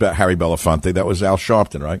that? Wasn't Harry Belafonte. That was Al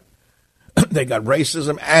Sharpton, right? They got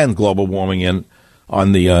racism and global warming in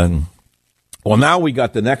on the. Well, now we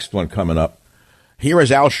got the next one coming up. Here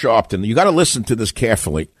is Al Sharpton. You got to listen to this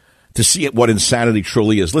carefully to see what insanity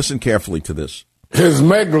truly is. Listen carefully to this. His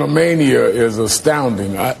megalomania is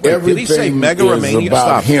astounding. Everything did he say megalomania? Is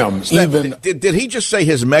about him. Even did he just say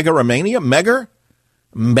his megalomania?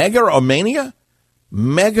 Megalomania?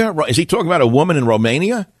 Is he talking about a woman in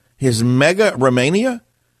Romania? His megalomania?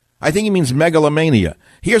 I think he means megalomania.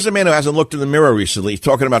 Here's a man who hasn't looked in the mirror recently. He's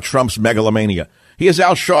talking about Trump's megalomania. He is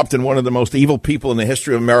Al Sharpton, one of the most evil people in the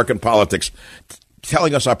history of American politics,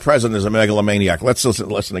 telling us our president is a megalomaniac. Let's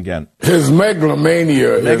listen again. His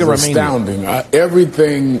megalomania is astounding.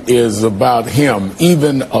 Everything is about him,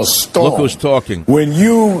 even a storm. Look who's talking. When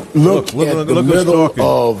you look at the middle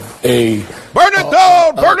of a... Burn it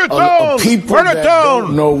down! Burn it down! Burn it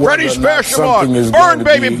down! Freddie Special burn,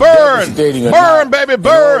 baby, burn! Burn, baby,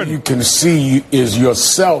 burn! All you can see is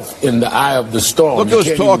yourself in the eye of the storm. Look who's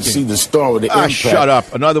talking. You can't even see the storm with the impact. Shut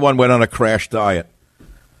up. Another one went on a crash diet.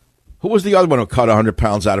 Who was the other one who cut 100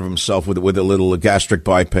 pounds out of himself with a little gastric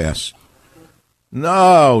bypass?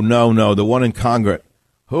 No. The one in Congress.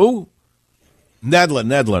 Who?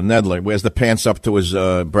 Nedler. Wears the pants up to his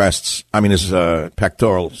breasts. I mean, his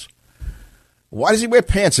pectorals. Why does he wear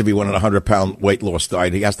pants if he went on a 100-pound weight loss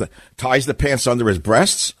diet? He has to ties the pants under his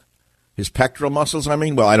breasts? His pectoral muscles, I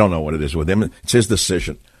mean? Well, I don't know what it is with him. It's his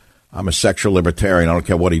decision. I'm a sexual libertarian. I don't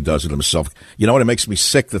care what he does with himself. You know what? It makes me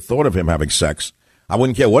sick, the thought of him having sex. I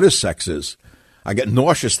wouldn't care what his sex is. I get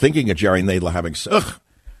nauseous thinking of Jerry Nadler having sex.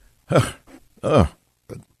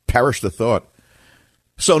 Perish the thought.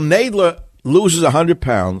 So Nadler loses 100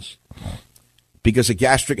 pounds because he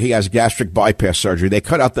has gastric bypass surgery. They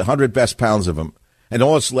cut out the 100 best pounds of him, and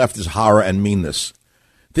all that's left is horror and meanness.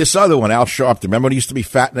 This other one, Al Sharpton, remember when he used to be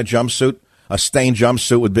fat in a jumpsuit, a stained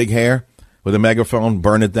jumpsuit with big hair, with a megaphone,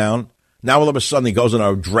 burn it down? Now all of a sudden he goes on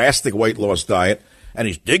a drastic weight loss diet, and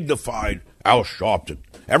he's dignified Al Sharpton.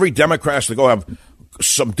 Every Democrat has to go have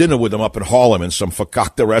some dinner with him up in Harlem in some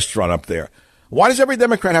fakakta restaurant up there. Why does every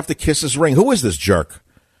Democrat have to kiss his ring? Who is this jerk?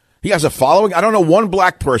 He has a following. I don't know one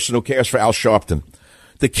black person who cares for Al Sharpton.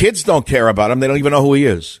 The kids don't care about him. They don't even know who he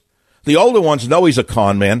is. The older ones know he's a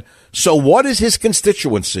con man. So what is his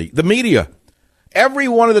constituency? The media. Every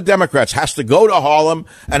one of the Democrats has to go to Harlem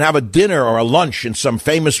and have a dinner or a lunch in some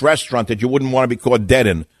famous restaurant that you wouldn't want to be caught dead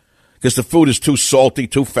in, because the food is too salty,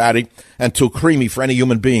 too fatty, and too creamy for any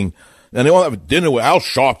human being. And they all have dinner with Al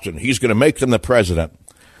Sharpton. He's going to make them the president.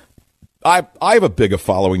 I have a bigger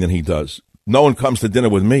following than he does. No one comes to dinner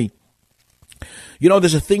with me. You know,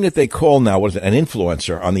 there's a thing that they call now, what is it, an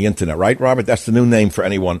influencer on the internet, right, Robert? That's the new name for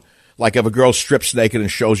anyone. Like if a girl strips naked and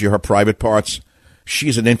shows you her private parts,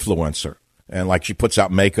 she's an influencer. And like she puts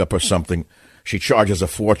out makeup or something, she charges a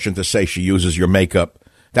fortune to say she uses your makeup.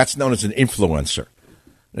 That's known as an influencer.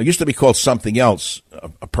 It used to be called something else,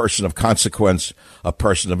 a person of consequence, a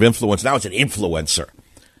person of influence. Now it's an influencer.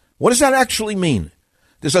 What does that actually mean?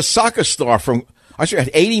 There's a soccer star I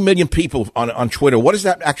had 80 million people on Twitter. What does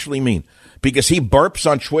that actually mean? Because he burps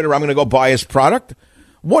on Twitter, I'm going to go buy his product?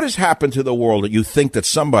 What has happened to the world that you think that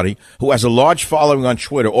somebody who has a large following on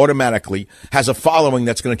Twitter automatically has a following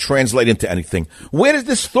that's going to translate into anything? Where did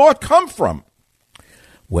this thought come from?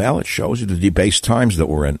 Well, it shows you the debased times that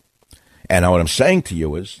we're in. And what I'm saying to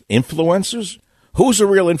you is, influencers? Who's a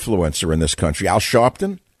real influencer in this country? Al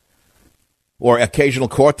Sharpton? Or Occasional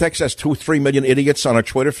Cortex has 2-3 million idiots on her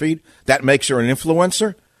Twitter feed? That makes her an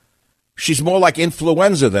influencer? She's more like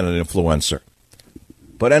influenza than an influencer.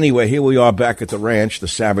 But anyway, here we are back at the ranch, the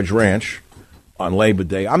Savage Ranch, on Labor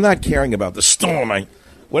Day. I'm not caring about the storm.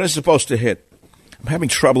 When is it supposed to hit? I'm having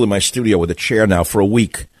trouble in my studio with a chair now for a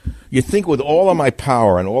week. You'd think with all of my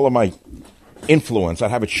power and all of my influence,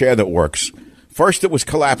 I'd have a chair that works. First, it was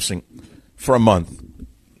collapsing for a month.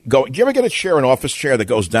 Do you ever get a chair, an office chair that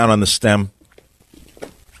goes down on the stem?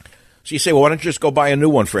 So you say, well, why don't you just go buy a new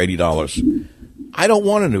one for $80? I don't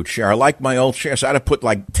want a new chair. I like my old chair, so I had to put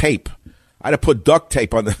like tape. I had to put duct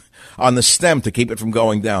tape on the stem to keep it from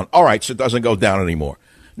going down. All right, so it doesn't go down anymore.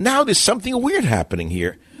 Now there's something weird happening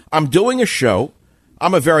here. I'm doing a show.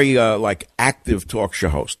 I'm a very active talk show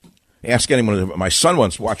host. Ask anyone. My son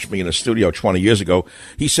once watched me in a studio 20 years ago.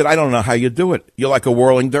 He said, I don't know how you do it. You're like a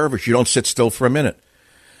whirling dervish. You don't sit still for a minute.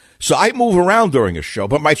 So I move around during a show,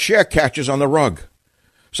 but my chair catches on the rug.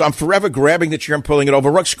 So I'm forever grabbing the chair and pulling it over.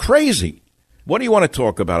 Rug's crazy. What do you want to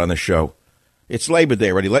talk about on the show? It's Labor Day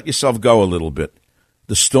already. Let yourself go a little bit.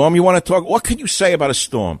 The storm you want to talk? What can you say about a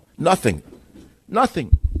storm? Nothing.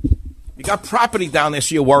 You got property down there,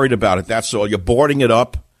 so you're worried about it. That's all. You're boarding it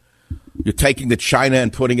up. You're taking the china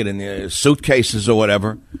and putting it in suitcases or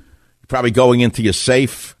whatever. You're probably going into your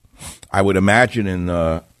safe, I would imagine, in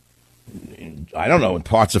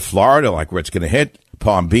parts of Florida, like where it's going to hit,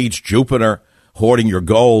 Palm Beach, Jupiter, hoarding your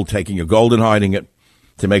gold, taking your gold and hiding it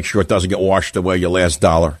to make sure it doesn't get washed away, your last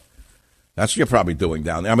dollar. That's what you're probably doing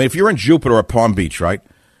down there. I mean, if you're in Jupiter or Palm Beach, right,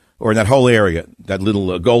 or in that whole area, that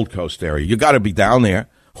little Gold Coast area, you got to be down there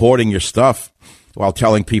hoarding your stuff while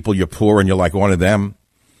telling people you're poor and you're like one of them.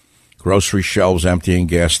 Grocery shelves emptying,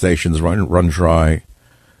 gas stations run dry,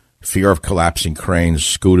 fear of collapsing cranes,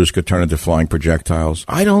 scooters could turn into flying projectiles.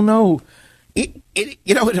 I don't know. You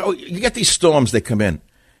get these storms that come in.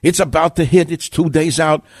 It's about to hit. It's 2 days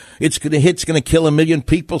out. It's going to hit. It's going to kill 1 million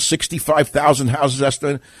people, 65,000 houses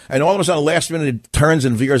estimated. And all of a sudden, last minute, it turns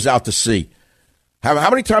and veers out to sea. How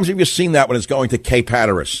many times have you seen that when it's going to Cape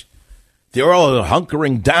Hatteras? They're all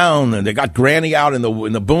hunkering down, and they got Granny out in the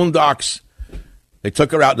boondocks. They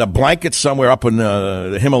took her out in a blanket somewhere up in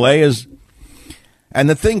the Himalayas. And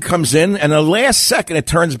the thing comes in, and the last second, it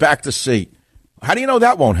turns back to sea. How do you know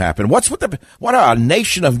that won't happen? What a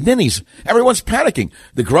nation of ninnies. Everyone's panicking.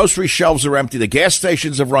 The grocery shelves are empty. The gas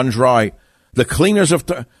stations have run dry. The cleaners have...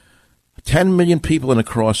 10 million people in the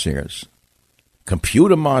crosshairs.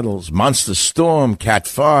 Computer models, Monster Storm, Cat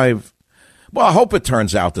 5. Well, I hope it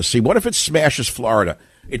turns out to sea. What if it smashes Florida?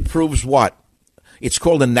 It proves what? It's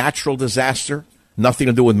called a natural disaster. Nothing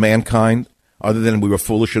to do with mankind, other than we were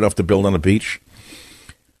foolish enough to build on a beach.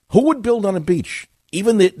 Who would build on a beach?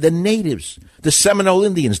 Even the natives, the Seminole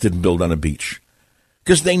Indians didn't build on a beach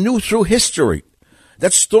because they knew through history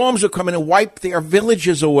that storms would come in and wipe their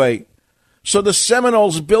villages away. So the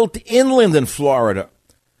Seminoles built inland in Florida.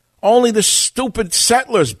 Only the stupid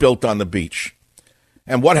settlers built on the beach.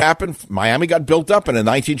 And what happened? Miami got built up, and in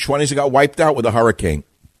the 1920s it got wiped out with a hurricane.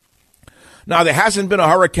 Now, there hasn't been a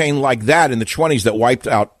hurricane like that in the 20s that wiped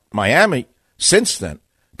out Miami since then.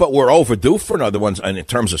 But we're overdue for another one in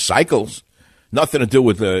terms of cycles. Nothing to do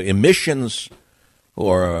with emissions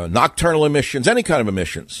or nocturnal emissions, any kind of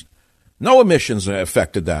emissions. No emissions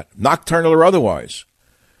affected that, nocturnal or otherwise.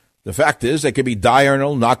 The fact is, they could be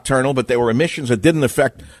diurnal, nocturnal, but they were emissions that didn't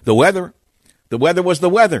affect the weather. The weather was the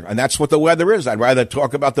weather, and that's what the weather is. I'd rather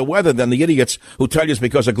talk about the weather than the idiots who tell you it's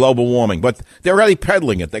because of global warming. But they're already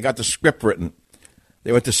peddling it. They got the script written.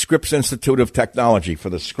 They were at the Scripps Institute of Technology for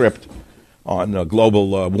the script on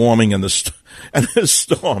global warming and the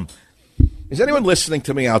storm. Is anyone listening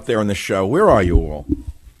to me out there on the show? Where are you all?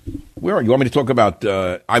 Where are you? You want me to talk about,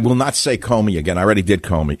 I will not say Comey again. I already did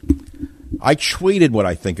Comey. I tweeted what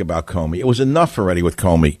I think about Comey. It was enough already with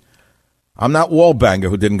Comey. I'm not Wallbanger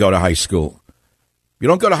who didn't go to high school. You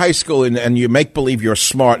don't go to high school and you make believe you're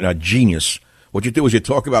smart and a genius. What you do is you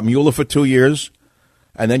talk about Mueller for 2 years,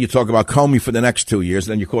 and then you talk about Comey for the next 2 years,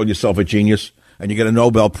 and then you call yourself a genius, and you get a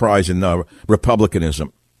Nobel Prize in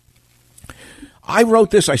Republicanism. I wrote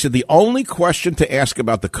this. I said, the only question to ask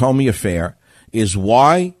about the Comey affair is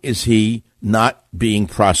why is he not being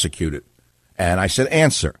prosecuted? And I said,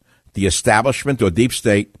 answer. The establishment or deep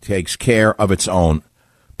state takes care of its own.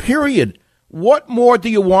 Period. What more do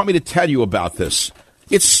you want me to tell you about this?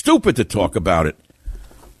 It's stupid to talk about it.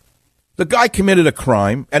 The guy committed a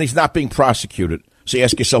crime, and he's not being prosecuted. So you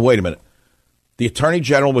ask yourself, wait a minute. The Attorney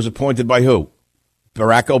General was appointed by who?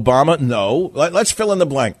 Barack Obama? No. Let's fill in the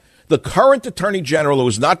blank. The current Attorney General who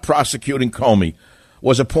is not prosecuting Comey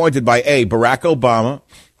was appointed by A, Barack Obama,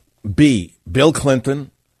 B, Bill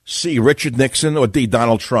Clinton, C, Richard Nixon, or D,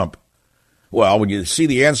 Donald Trump. Well, when you see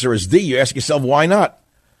the answer is D, you ask yourself, why not?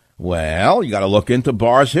 Well, you got to look into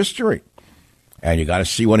Barr's history. And you got to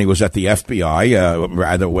see when he was at the FBI,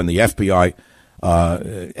 rather when the FBI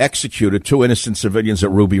executed 2 innocent civilians at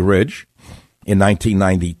Ruby Ridge in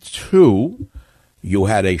 1992. You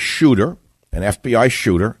had a shooter, an FBI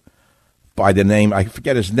shooter, by the name, I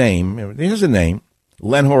forget his name. Here's a name,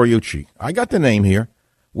 Len Horiuchi. I got the name here.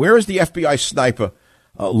 Where is the FBI sniper,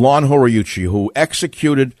 Lon Horiuchi, who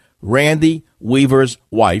executed Randy Weaver's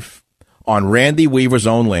wife on Randy Weaver's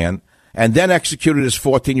own land, and then executed his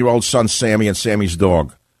 14-year-old son, Sammy, and Sammy's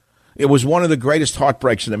dog? It was one of the greatest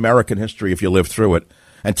heartbreaks in American history if you lived through it.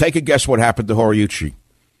 And take a guess what happened to Horiuchi.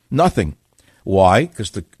 Nothing. Why?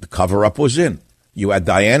 Because the cover-up was in. You had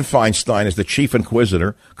Dianne Feinstein as the chief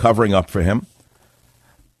inquisitor covering up for him.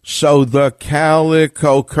 So the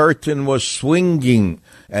calico curtain was swinging,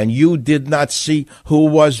 and you did not see who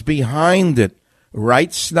was behind it.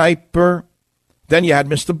 Right, Sniper? Then you had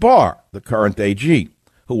Mr. Barr, the current AG,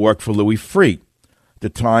 who worked for Louis Freeh, the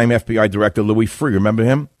time FBI Director Louis Freeh. Remember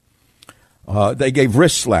him? They gave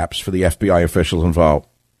wrist slaps for the FBI officials involved.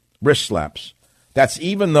 Wrist slaps. That's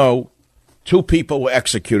even though 2 people were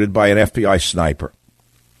executed by an FBI sniper.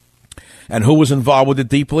 And who was involved with it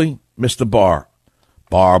deeply? Mr. Barr.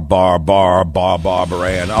 Barbaran.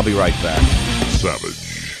 I'll be right back. Savage.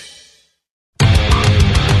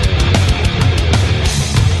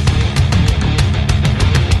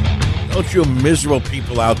 Don't you miserable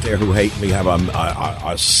people out there who hate me have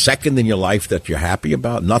a second in your life that you're happy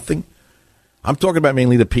about? Nothing? I'm talking about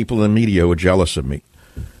mainly the people in the media who are jealous of me.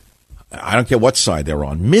 I don't care what side they're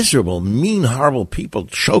on. Miserable, mean, horrible people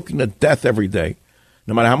choking to death every day.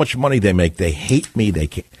 No matter how much money they make, they hate me.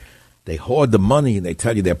 They hoard the money, and they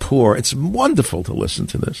tell you they're poor. It's wonderful to listen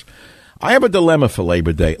to this. I have a dilemma for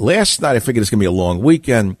Labor Day. Last night, I figured it's going to be a long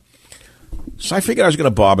weekend, so I figured I was going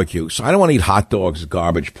to barbecue. So I don't want to eat hot dogs,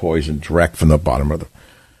 garbage, poison, direct from the bottom of the...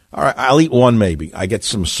 All right, I'll eat one maybe. I get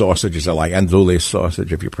some sausages I like. Andouille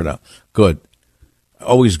sausage, if you pronounce. Good.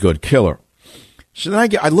 Always good. Killer. So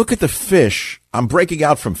then I look at the fish. I'm breaking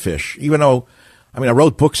out from fish, even though, I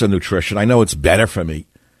wrote books on nutrition. I know it's better for me,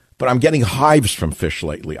 but I'm getting hives from fish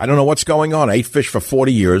lately. I don't know what's going on. I ate fish for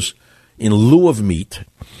 40 years in lieu of meat,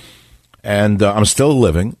 and I'm still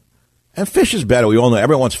living. And fish is better. We all know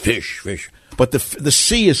everyone wants fish. But the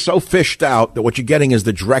sea is so fished out that what you're getting is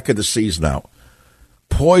the dreck of the seas now.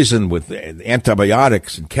 Poison with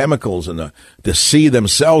antibiotics and chemicals, and the sea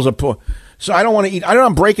themselves are poor. So I don't want to eat.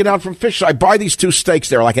 I'm breaking out from fish. So I buy these 2 steaks.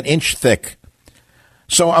 They're like an inch thick.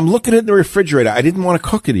 So I'm looking at the refrigerator. I didn't want to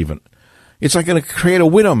cook it even. It's like going to create a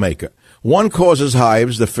widowmaker. One causes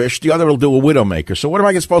hives, the fish. The other will do a widowmaker. So what am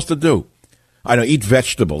I supposed to do? I know, eat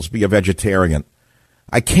vegetables, be a vegetarian.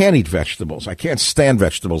 I can't eat vegetables. I can't stand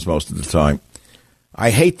vegetables most of the time. I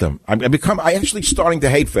hate them. I'm actually starting to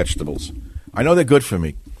hate vegetables. I know they're good for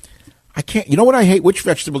me. I can't. You know what I hate? Which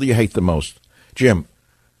vegetable do you hate the most? Jim,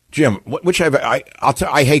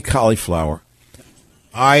 I hate cauliflower.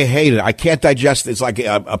 I hate it. I can't digest it. It's like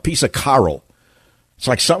a piece of coral. It's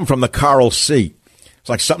like something from the Coral Sea. It's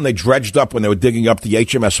like something they dredged up when they were digging up the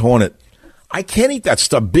HMS Hornet. I can't eat that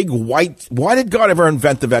stuff. Big white. Why did God ever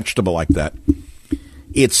invent a vegetable like that?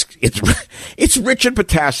 It's rich in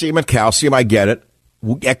potassium and calcium. I get it.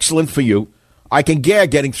 Excellent for you. I can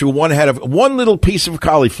getting through one little piece of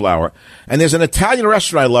cauliflower. And there's an Italian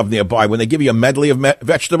restaurant I love nearby. When they give you a medley of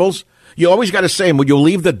vegetables, you always got to say, would you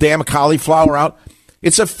leave the damn cauliflower out?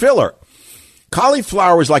 It's a filler.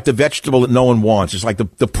 Cauliflower is like the vegetable that no one wants. It's like the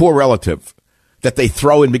poor relative that they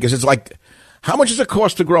throw in because it's like, how much does it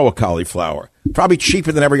cost to grow a cauliflower? Probably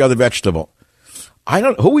cheaper than every other vegetable.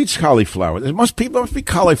 Who eats cauliflower? There must be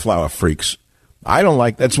cauliflower freaks. I don't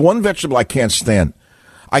like, that's one vegetable I can't stand.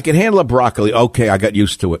 I can handle a broccoli. Okay, I got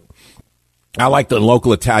used to it. I like the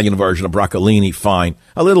local Italian version of broccolini, fine.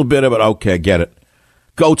 A little bit of it, okay, I get it.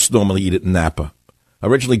 Goats normally eat it in Napa.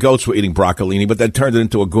 Originally, goats were eating broccolini, but they turned it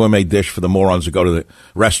into a gourmet dish for the morons who go to the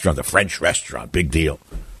restaurant, the French restaurant, big deal.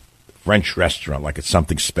 French restaurant, like it's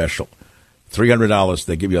something special. $300,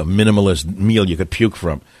 they give you a minimalist meal you could puke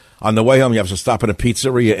from. On the way home, you have to stop at a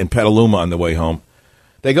pizzeria in Petaluma on the way home.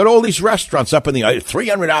 They go to all these restaurants up in the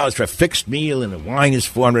 $300 for a fixed meal, and the wine is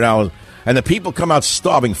 $400, and the people come out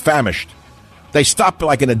starving, famished. They stop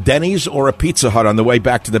like in a Denny's or a Pizza Hut on the way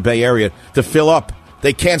back to the Bay Area to fill up.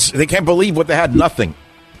 They can't believe what they had. Nothing.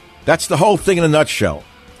 That's the whole thing in a nutshell.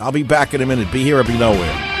 I'll be back in a minute. Be here or be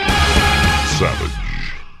nowhere. Savage.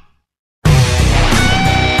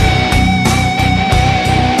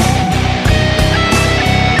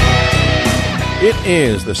 It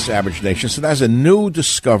is the Savage Nation. So that's a new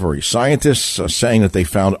discovery. Scientists are saying that they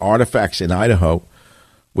found artifacts in Idaho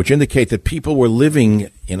which indicate that people were living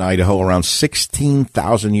in Idaho around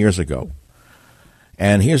 16,000 years ago.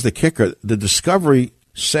 And here's the kicker. The discovery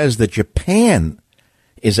says that Japan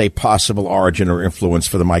is a possible origin or influence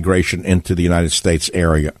for the migration into the United States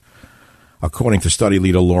area, according to study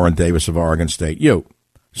leader Lauren Davis of Oregon State.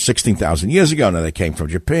 16,000 years ago, now they came from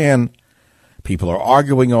Japan. People are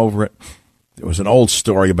arguing over it. There was an old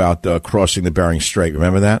story about crossing the Bering Strait.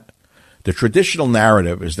 Remember that? The traditional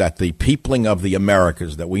narrative is that the peopling of the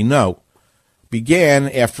Americas that we know began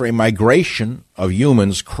after a migration of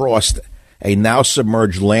humans crossed a now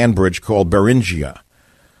submerged land bridge called Beringia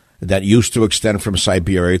that used to extend from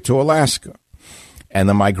Siberia to Alaska. And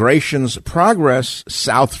the migration's progress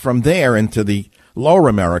south from there into the lower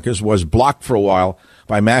Americas was blocked for a while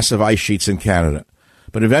by massive ice sheets in Canada.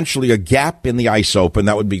 But eventually a gap in the ice opened.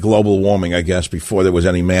 That would be global warming, I guess, before there was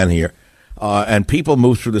any man here. And people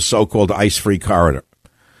moved through the so-called ice-free corridor.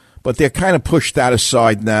 But they're kind of pushed that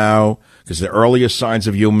aside now because the earliest signs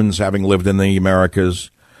of humans having lived in the Americas.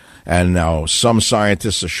 And now some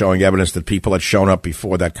scientists are showing evidence that people had shown up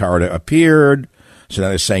before that corridor appeared. So now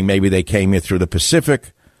they're saying maybe they came here through the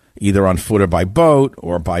Pacific, either on foot or by boat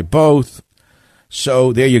or by both.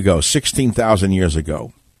 So there you go, 16,000 years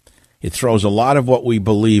ago. It throws a lot of what we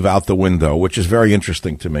believe out the window, which is very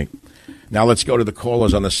interesting to me. Now let's go to the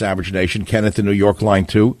callers on the Savage Nation. Kenneth in New York, line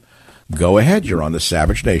 2. Go ahead, you're on the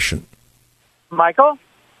Savage Nation. Michael?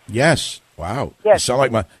 Yes. Wow. Yes.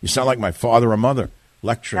 You sound like my father or mother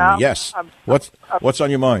lecturing me. Yes. What's on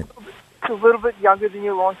your mind? A little bit younger than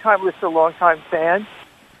you, long-time listener, long-time fan.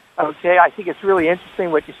 Okay, I think it's really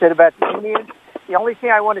interesting what you said about the Indians. The only thing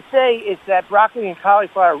I want to say is that broccoli and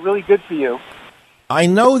cauliflower are really good for you. I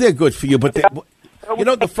know they're good for you, but one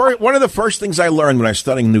of the first things I learned when I was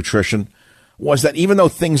studying nutrition was that even though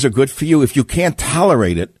things are good for you, if you can't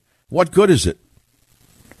tolerate it, what good is it?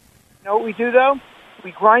 You know what we do, though?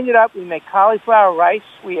 We grind it up. We make cauliflower rice.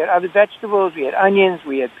 We had other vegetables. We had onions.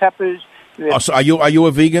 We had peppers. So are you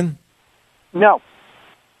a vegan? No.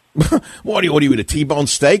 What do you eat, a T-bone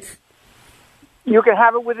steak? You can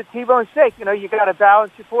have it with a T-bone steak. You got to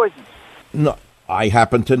balance your poisons. No, I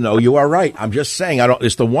happen to know you are right. I'm just saying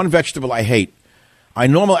it's the one vegetable I hate.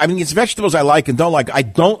 It's vegetables I like and don't like.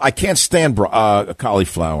 I can't stand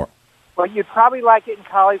cauliflower. Well, you'd probably like it in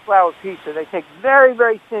cauliflower pizza. They take very,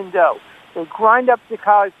 very thin dough. They grind up the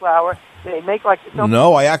cauliflower. They make like...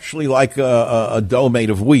 No, I actually like a dough made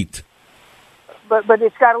of wheat. But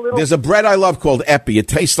it's got a little... There's a bread I love called Epi. It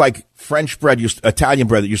tastes like French bread, Italian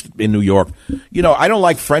bread that used in New York. I don't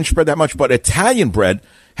like French bread that much, but Italian bread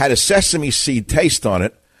had a sesame seed taste on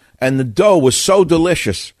it, and the dough was so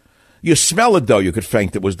delicious. You smell the dough, you could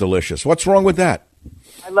faint it was delicious. What's wrong with that?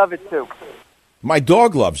 I love it, too. My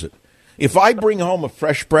dog loves it. If I bring home a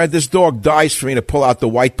fresh bread, this dog dies for me to pull out the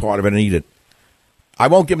white part of it and eat it. I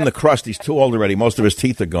won't give him the crust. He's too old already. Most of his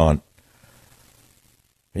teeth are gone.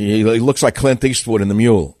 He looks like Clint Eastwood in The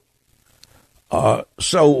Mule.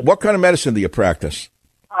 So what kind of medicine do you practice?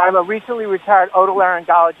 I'm a recently retired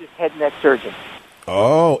otolaryngologist, head and neck surgeon.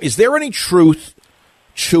 Oh, is there any truth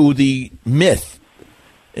to the myth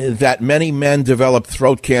that many men develop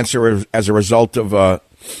throat cancer as a result of a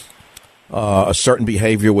certain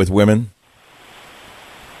behavior with women?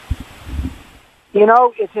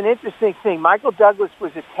 It's an interesting thing. Michael Douglas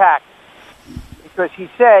was attacked because he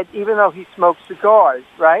said, even though he smoked cigars,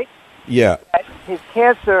 right? Yeah. That his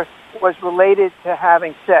cancer was related to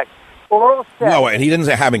having sex. Oral sex. No, and he didn't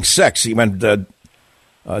say having sex. He meant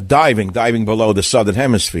diving below the southern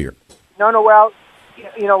hemisphere. No, well,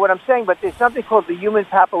 you know what I'm saying, but there's something called the human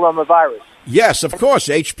papillomavirus. Yes, of course.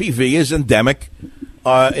 HPV is endemic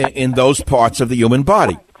in those parts of the human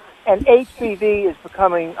body. And HPV is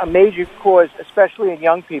becoming a major cause, especially in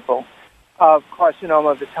young people, of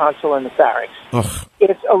carcinoma of the tonsil and the pharynx. Ugh.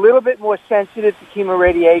 It's a little bit more sensitive to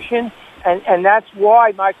chemoradiation, and that's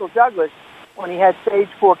why Michael Douglas, when he had stage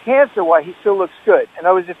 4 cancer, why he still looks good. In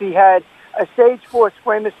other words, if he had a stage 4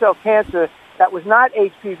 squamous cell cancer that was not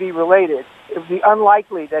HPV related, it would be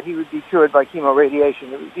unlikely that he would be cured by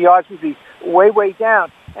chemoradiation. The odds would be way, way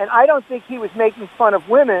down. And I don't think he was making fun of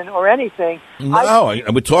women or anything. No,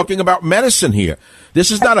 we're talking about medicine here. This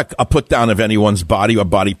is not a put down of anyone's body or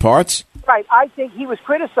body parts. Right. I think he was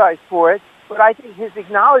criticized for it, but I think his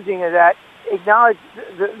acknowledging of that acknowledge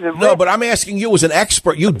the No, but I'm asking you as an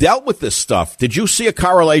expert. You dealt with this stuff. Did you see a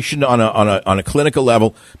correlation on a clinical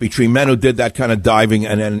level between men who did that kind of diving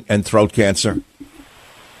and throat cancer?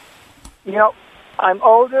 You know, I'm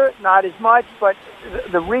older, not as much, but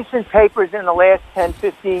the recent papers in the last 10,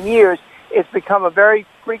 15 years, it's become a very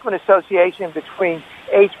frequent association between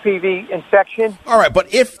HPV infection. All right,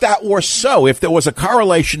 but if that were so, if there was a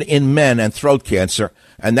correlation in men and throat cancer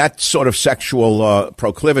and that sort of sexual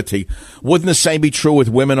proclivity, wouldn't the same be true with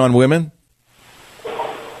women on women?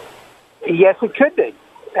 Yes, it could be.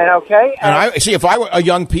 And okay. And I see. If I were a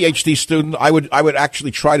young PhD student, I would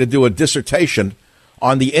actually try to do a dissertation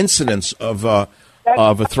on the incidence of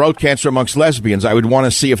throat cancer amongst lesbians. I would want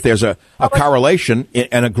to see if there's a correlation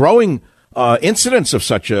and a growing incidence of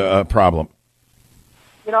such a problem.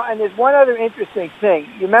 You know, and there's one other interesting thing.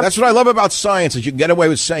 You remember? That's what I love about science, is you can get away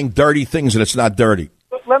with saying dirty things and it's not dirty.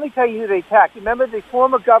 Let me tell you who they attacked. Remember the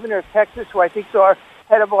former governor of Texas, who I think is our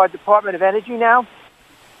head of our Department of Energy now?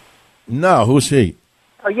 No, who's he?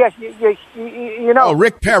 Oh, yes, you know. Oh,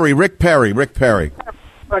 Rick Perry. When Rick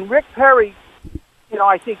Perry, you know,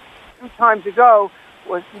 I think 2 times ago,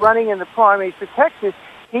 was running in the primaries for Texas,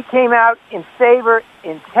 he came out in favor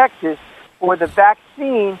in Texas for the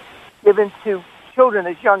vaccine given to children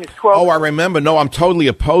as young as 12. Oh, I remember. No, I'm totally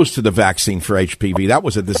opposed to the vaccine for HPV. That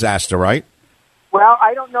was a disaster, right? Well,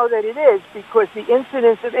 I don't know that it is, because the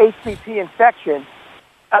incidence of HPV infection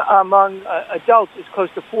among adults is close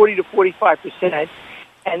to 40 to 45%.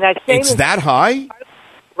 And that same it's that high?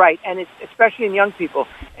 Right, and it's especially in young people,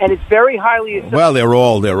 and it's very highly associated. Well, they're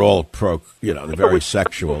all they're very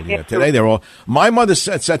sexual. Yeah. Today they're all. My mother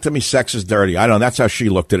said to me, "Sex is dirty." I don't know. That's how she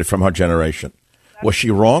looked at it from her generation. Was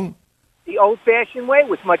she wrong? The old-fashioned way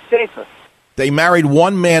was much safer. They married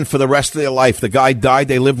one man for the rest of their life. The guy died.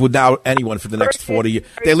 They lived without anyone for the next 40 years.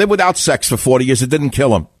 They lived without sex for 40 years. It didn't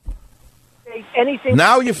kill them. Anything.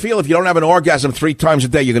 Now you feel if you don't have an orgasm 3 times a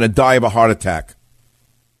day, you're going to die of a heart attack.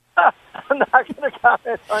 I'm not going to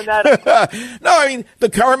comment on that. No, I mean, the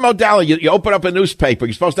current modality, you open up a newspaper,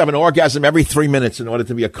 you're supposed to have an orgasm every 3 minutes in order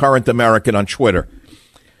to be a current American on Twitter.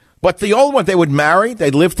 But the old one, they would marry,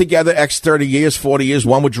 they'd live together X 30 years, 40 years,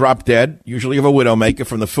 one would drop dead, usually of a widowmaker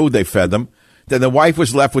from the food they fed them. Then the wife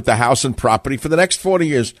was left with the house and property for the next 40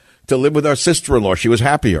 years to live with her sister-in-law. She was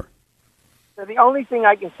happier. So the only thing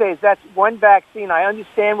I can say is that's one vaccine. I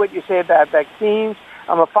understand what you say about vaccines.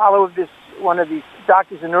 I'm a follower of one of these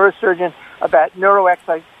doctors, a neurosurgeon, about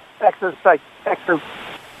neuroexocycles.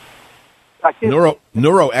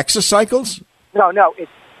 Neuroexocycles? No,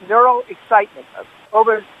 it's neuroexcitement.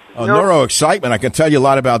 Neuroexcitement. I can tell you a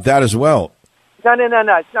lot about that as well. No.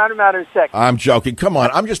 It's not a matter of sex. I'm joking. Come on.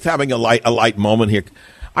 I'm just having a light moment here.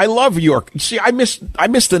 I love York. See, I miss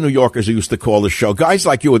the New Yorkers who used to call the show. Guys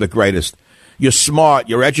like you are the greatest. You're smart.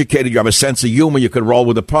 You're educated. You have a sense of humor. You could roll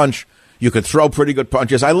with a punch. You could throw pretty good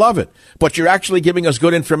punches. I love it. But you're actually giving us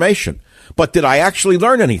good information. But did I actually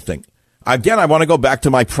learn anything? Again, I want to go back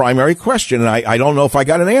to my primary question, and I don't know if I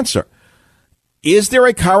got an answer. Is there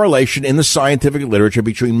a correlation in the scientific literature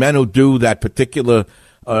between men who do that particular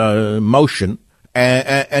motion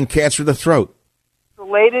and cancer of the throat?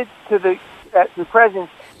 Related to the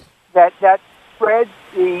presence that spreads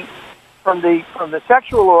from the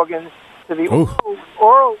sexual organs to the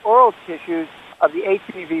oral tissues of the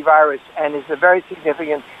HPV virus, and is a very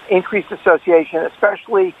significant increased association,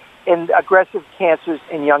 especially in aggressive cancers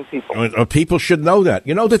in young people. People should know that.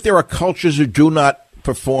 You know that there are cultures who do not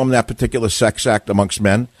perform that particular sex act amongst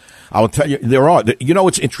men? I will tell you, there are. You know,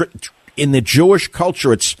 it's in the Jewish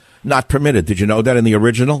culture, it's not permitted. Did you know that in the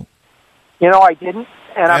original? You know, I didn't.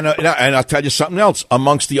 And I'll tell you something else.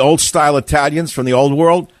 Amongst the old-style Italians from the old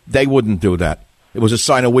world, they wouldn't do that. It was a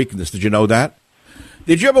sign of weakness. Did you know that?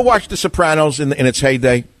 Did you ever watch The Sopranos in its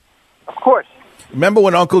heyday? Of course. Remember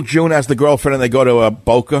when Uncle June has the girlfriend and they go to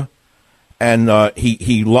Boca, and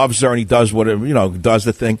he loves her and he does does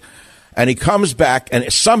the thing, and he comes back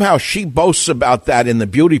and somehow she boasts about that in the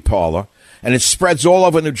beauty parlor, and it spreads all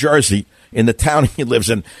over New Jersey in the town he lives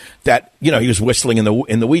in, that he was whistling in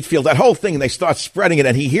the wheat field, that whole thing, and they start spreading it,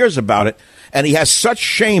 and he hears about it, and he has such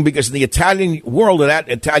shame because in the Italian world, in that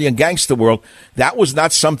Italian gangster world, that was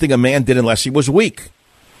not something a man did unless he was weak.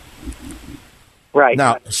 Right.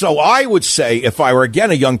 Now, so I would say, if I were again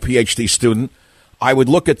a young PhD student, I would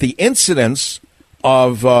look at the incidence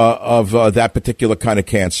of that particular kind of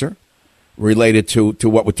cancer related to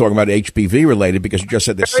what we're talking about, HPV related, because you just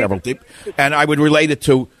said there's several deep, and I would relate it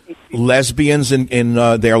to lesbians in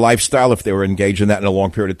their lifestyle if they were engaged in that in a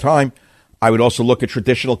long period of time. I would also look at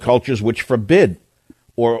traditional cultures which forbid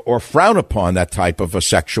or frown upon that type of a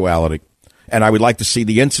sexuality, and I would like to see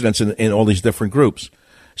the incidence in all these different groups.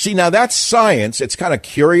 See, now that's science. It's kind of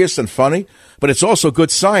curious and funny, but it's also good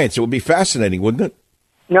science. It would be fascinating, wouldn't it?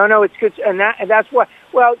 No, it's good, and that's why.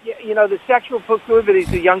 Well, the sexual proclivities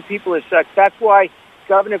of young people is such. That's why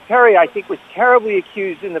Governor Perry, I think, was terribly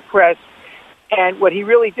accused in the press. And what he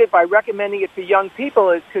really did by recommending it for young people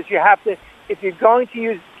is because you have to, if you're going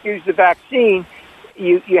to use the vaccine,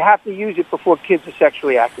 you have to use it before kids are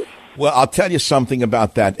sexually active. Well, I'll tell you something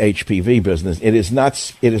about that HPV business. It is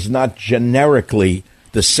not generically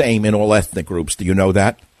the same in all ethnic groups. Do you know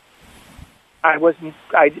that?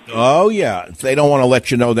 Oh, yeah. They don't want to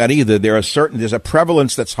let you know that either. There's a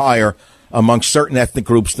prevalence that's higher among certain ethnic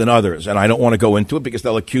groups than others. And I don't want to go into it because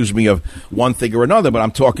they'll accuse me of one thing or another. But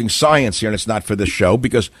I'm talking science here, and it's not for this show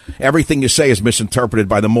because everything you say is misinterpreted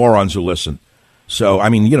by the morons who listen. So, I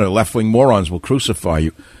mean, left-wing morons will crucify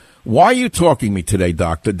you. Why are you talking to me today,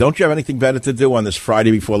 Doctor? Don't you have anything better to do on this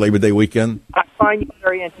Friday before Labor Day weekend? I find you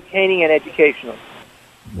very entertaining and educational.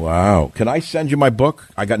 Wow. Can I send you my book?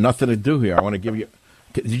 I got nothing to do here. I want to give you...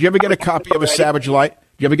 Did you ever get a copy of A Savage Life? Did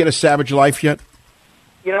you ever get A Savage Life yet?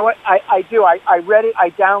 You know what? I do. I read it.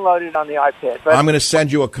 I downloaded it on the iPad. But I'm going to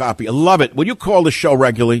send you a copy. I love it. Will you call the show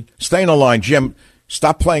regularly? Stay on the line. Jim,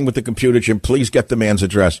 stop playing with the computer, Jim. Please get the man's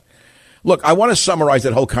address. Look, I want to summarize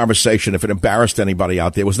that whole conversation. If it embarrassed anybody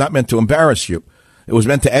out there, it was not meant to embarrass you. It was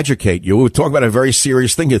meant to educate you. We were talking about a very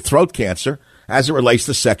serious thing, your throat cancer, as it relates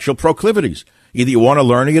to sexual proclivities. Either you want to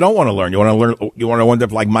learn or you don't want to learn. You want to end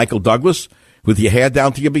up like Michael Douglas with your hair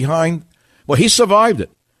down to your behind? Well, he survived it.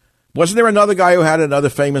 Wasn't there another guy who had another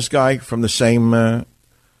famous guy from the same,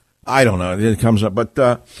 I don't know, it comes up. But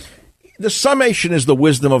the summation is the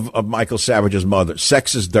wisdom of Michael Savage's mother.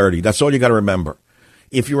 Sex is dirty. That's all you got to remember.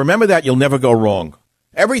 If you remember that, you'll never go wrong.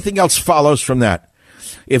 Everything else follows from that.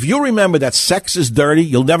 If you remember that sex is dirty,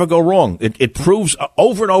 you'll never go wrong. It proves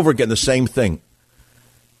over and over again the same thing.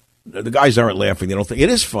 The guys aren't laughing. They don't think it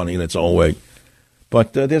is funny in its own way.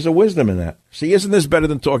 But there's a wisdom in that. See, isn't this better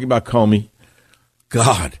than talking about Comey?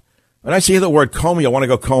 God. When I see the word Comey, I want to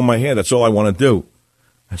go comb my hair. That's all I want to do.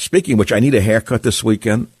 Speaking of which, I need a haircut this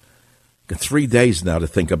weekend. Got 3 days now to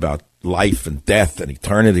think about life and death and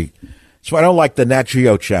eternity. So I don't like the Nat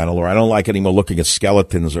Geo channel, or I don't like anymore looking at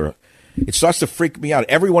skeletons, or it starts to freak me out.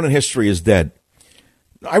 Everyone in history is dead.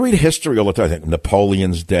 I read history all the time. I think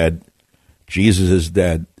Napoleon's dead. Jesus is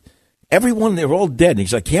dead. Everyone, they're all dead. And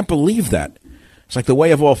he's like, I can't believe that. It's like the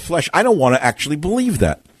way of all flesh. I don't want to actually believe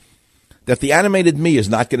that. That the animated me is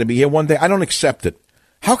not going to be here one day. I don't accept it.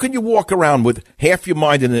 How can you walk around with half your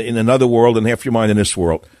mind in another world and half your mind in this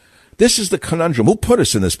world? This is the conundrum. Who put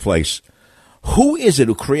us in this place? Who is it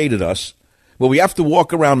who created us? Well, we have to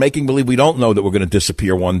walk around making believe we don't know that we're going to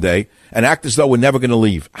disappear one day and act as though we're never going to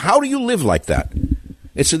leave. How do you live like that?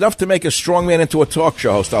 It's enough to make a strong man into a talk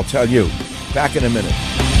show host, I'll tell you. Back in a minute.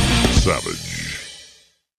 Savage.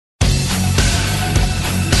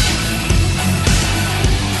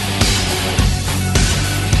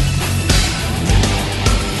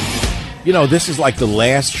 This is like the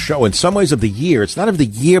last show in some ways of the year. It's not of the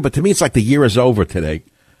year, but to me it's like the year is over today,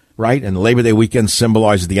 right? And Labor Day weekend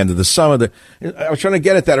symbolizes the end of the summer. I was trying to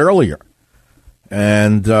get at that earlier.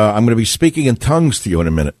 And I'm going to be speaking in tongues to you in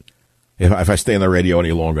a minute if I stay on the radio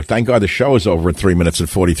any longer. Thank God the show is over in 3 minutes and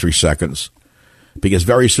 43 seconds. Because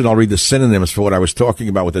very soon I'll read the synonyms for what I was talking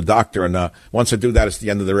about with the doctor. And once I do that, it's the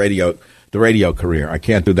end of the radio career. I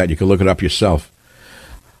can't do that. You can look it up yourself.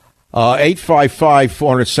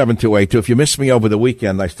 855-400-7282. If you missed me over the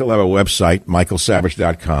weekend, I still have a website,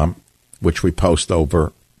 michaelsavage.com, which we post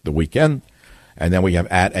over the weekend. And then we have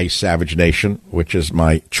 @ASavageNation, which is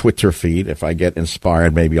my Twitter feed. If I get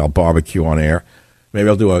inspired, maybe I'll barbecue on air. Maybe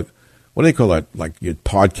I'll do what do they call that? Like your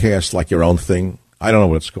podcast, like your own thing. I don't know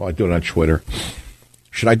what it's called. I do it on Twitter.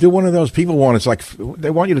 Should I do one of those? People want, it's like, they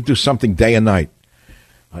want you to do something day and night.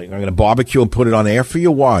 I'm going to barbecue and put it on air for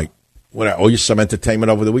you? Why? What, I owe you some entertainment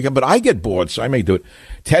over the weekend, but I get bored, so I may do it.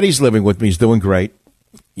 Teddy's living with me. He's doing great.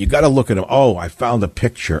 You got to look at him. Oh, I found a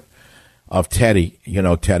picture of Teddy. You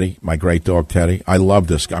know, Teddy, my great dog, Teddy. I love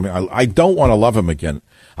this guy. I mean, I don't want to love him again.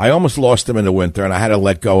 I almost lost him in the winter, and I had to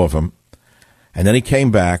let go of him. And then he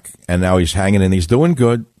came back, and now he's hanging in. He's doing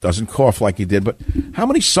good. Doesn't cough like he did. But how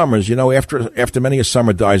many summers, after many a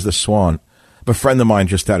summer dies the swan. A friend of mine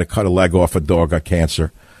just had to cut a leg off. A dog got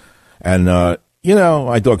cancer. And,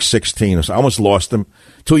 my dog's 16. So I almost lost him.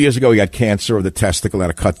 2 years ago, he had cancer of the testicle. I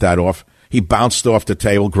had to cut that off. He bounced off the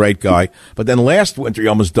table. Great guy. But then last winter, he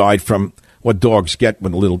almost died from what dogs get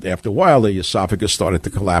after a while, the esophagus started to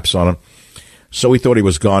collapse on him. So we thought he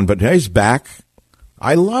was gone. But he's back.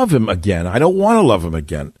 I love him again. I don't want to love him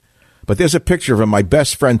again. But there's a picture of him, my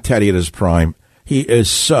best friend Teddy at his prime. He is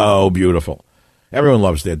so beautiful. Everyone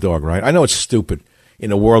loves their dog, right? I know it's stupid.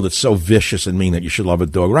 in a world that's so vicious and mean that you should love a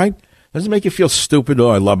dog, right? Doesn't it make you feel stupid? Oh,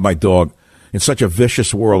 I love my dog. In such a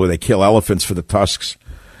vicious world where they kill elephants for the tusks,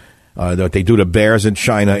 what they do to bears in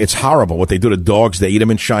China. It's horrible. What they do to dogs, they eat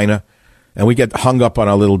them in China. And we get hung up on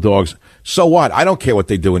our little dogs. So what? I don't care what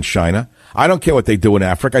they do in China. I don't care what they do in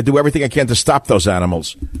Africa. I do everything I can to stop those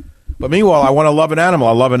animals. But meanwhile, I want to love an animal.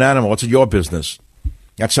 I love an animal. What's your business?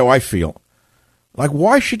 That's how I feel. Like,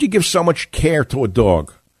 why should you give so much care to a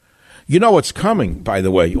dog? You know what's coming, by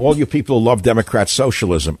the way. All you people who love Democrat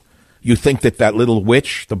socialism. You think that that little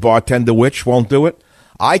witch, the bartender witch, won't do it?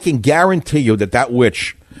 I can guarantee you that that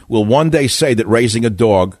witch will one day say that raising a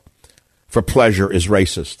dog for pleasure is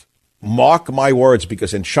racist. Mark my words,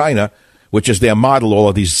 because in China, which is their model, all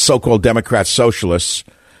of these so-called Democrat socialists,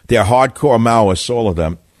 they're hardcore Maoists, all of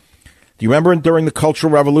them. Do you remember during the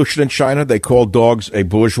Cultural Revolution in China, they called dogs a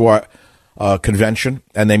bourgeois convention,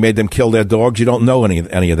 and they made them kill their dogs? You don't know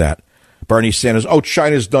any of that. Bernie Sanders, oh,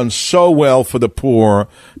 China's done so well for the poor.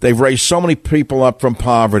 They've raised so many people up from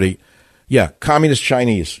poverty. Yeah, communist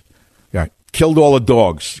Chinese. Yeah, killed all the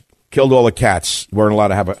dogs, killed all the cats. Weren't allowed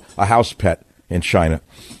to have a house pet in China.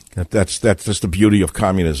 That's just the beauty of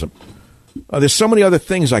communism. There's so many other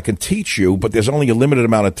things I can teach you, but there's only a limited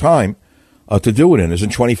amount of time to do it in.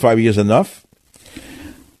 Isn't 25 years enough?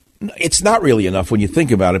 It's not really enough when you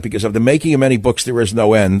think about it, because of the making of many books there is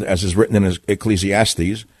no end, as is written in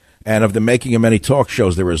Ecclesiastes, and of the making of many talk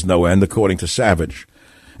shows there is no end, according to Savage.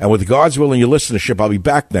 And with God's will and your listenership, I'll be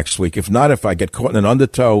back next week. If not, if I get caught in an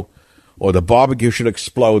undertow, or the barbecue should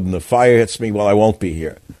explode and the fire hits me, well, I won't be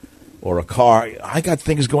here. Or a car. I got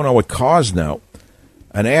things going on with cars now.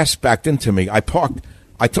 An ass backed into me. I told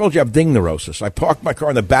you I have ding neurosis. I parked my car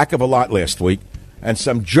in the back of a lot last week, and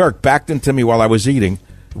some jerk backed into me while I was eating,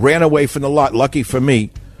 ran away from the lot. Lucky for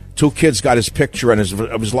me, 2 kids got his picture and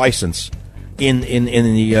his license in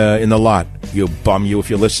the lot. You bum, you, if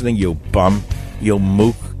you're listening, you bum, you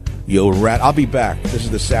mook, you rat. I'll be back. This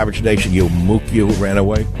is the Savage Nation. You mook, you who ran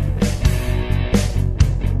away.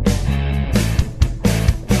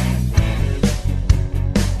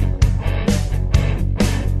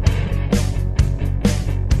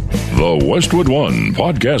 The Westwood One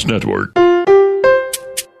Podcast Network.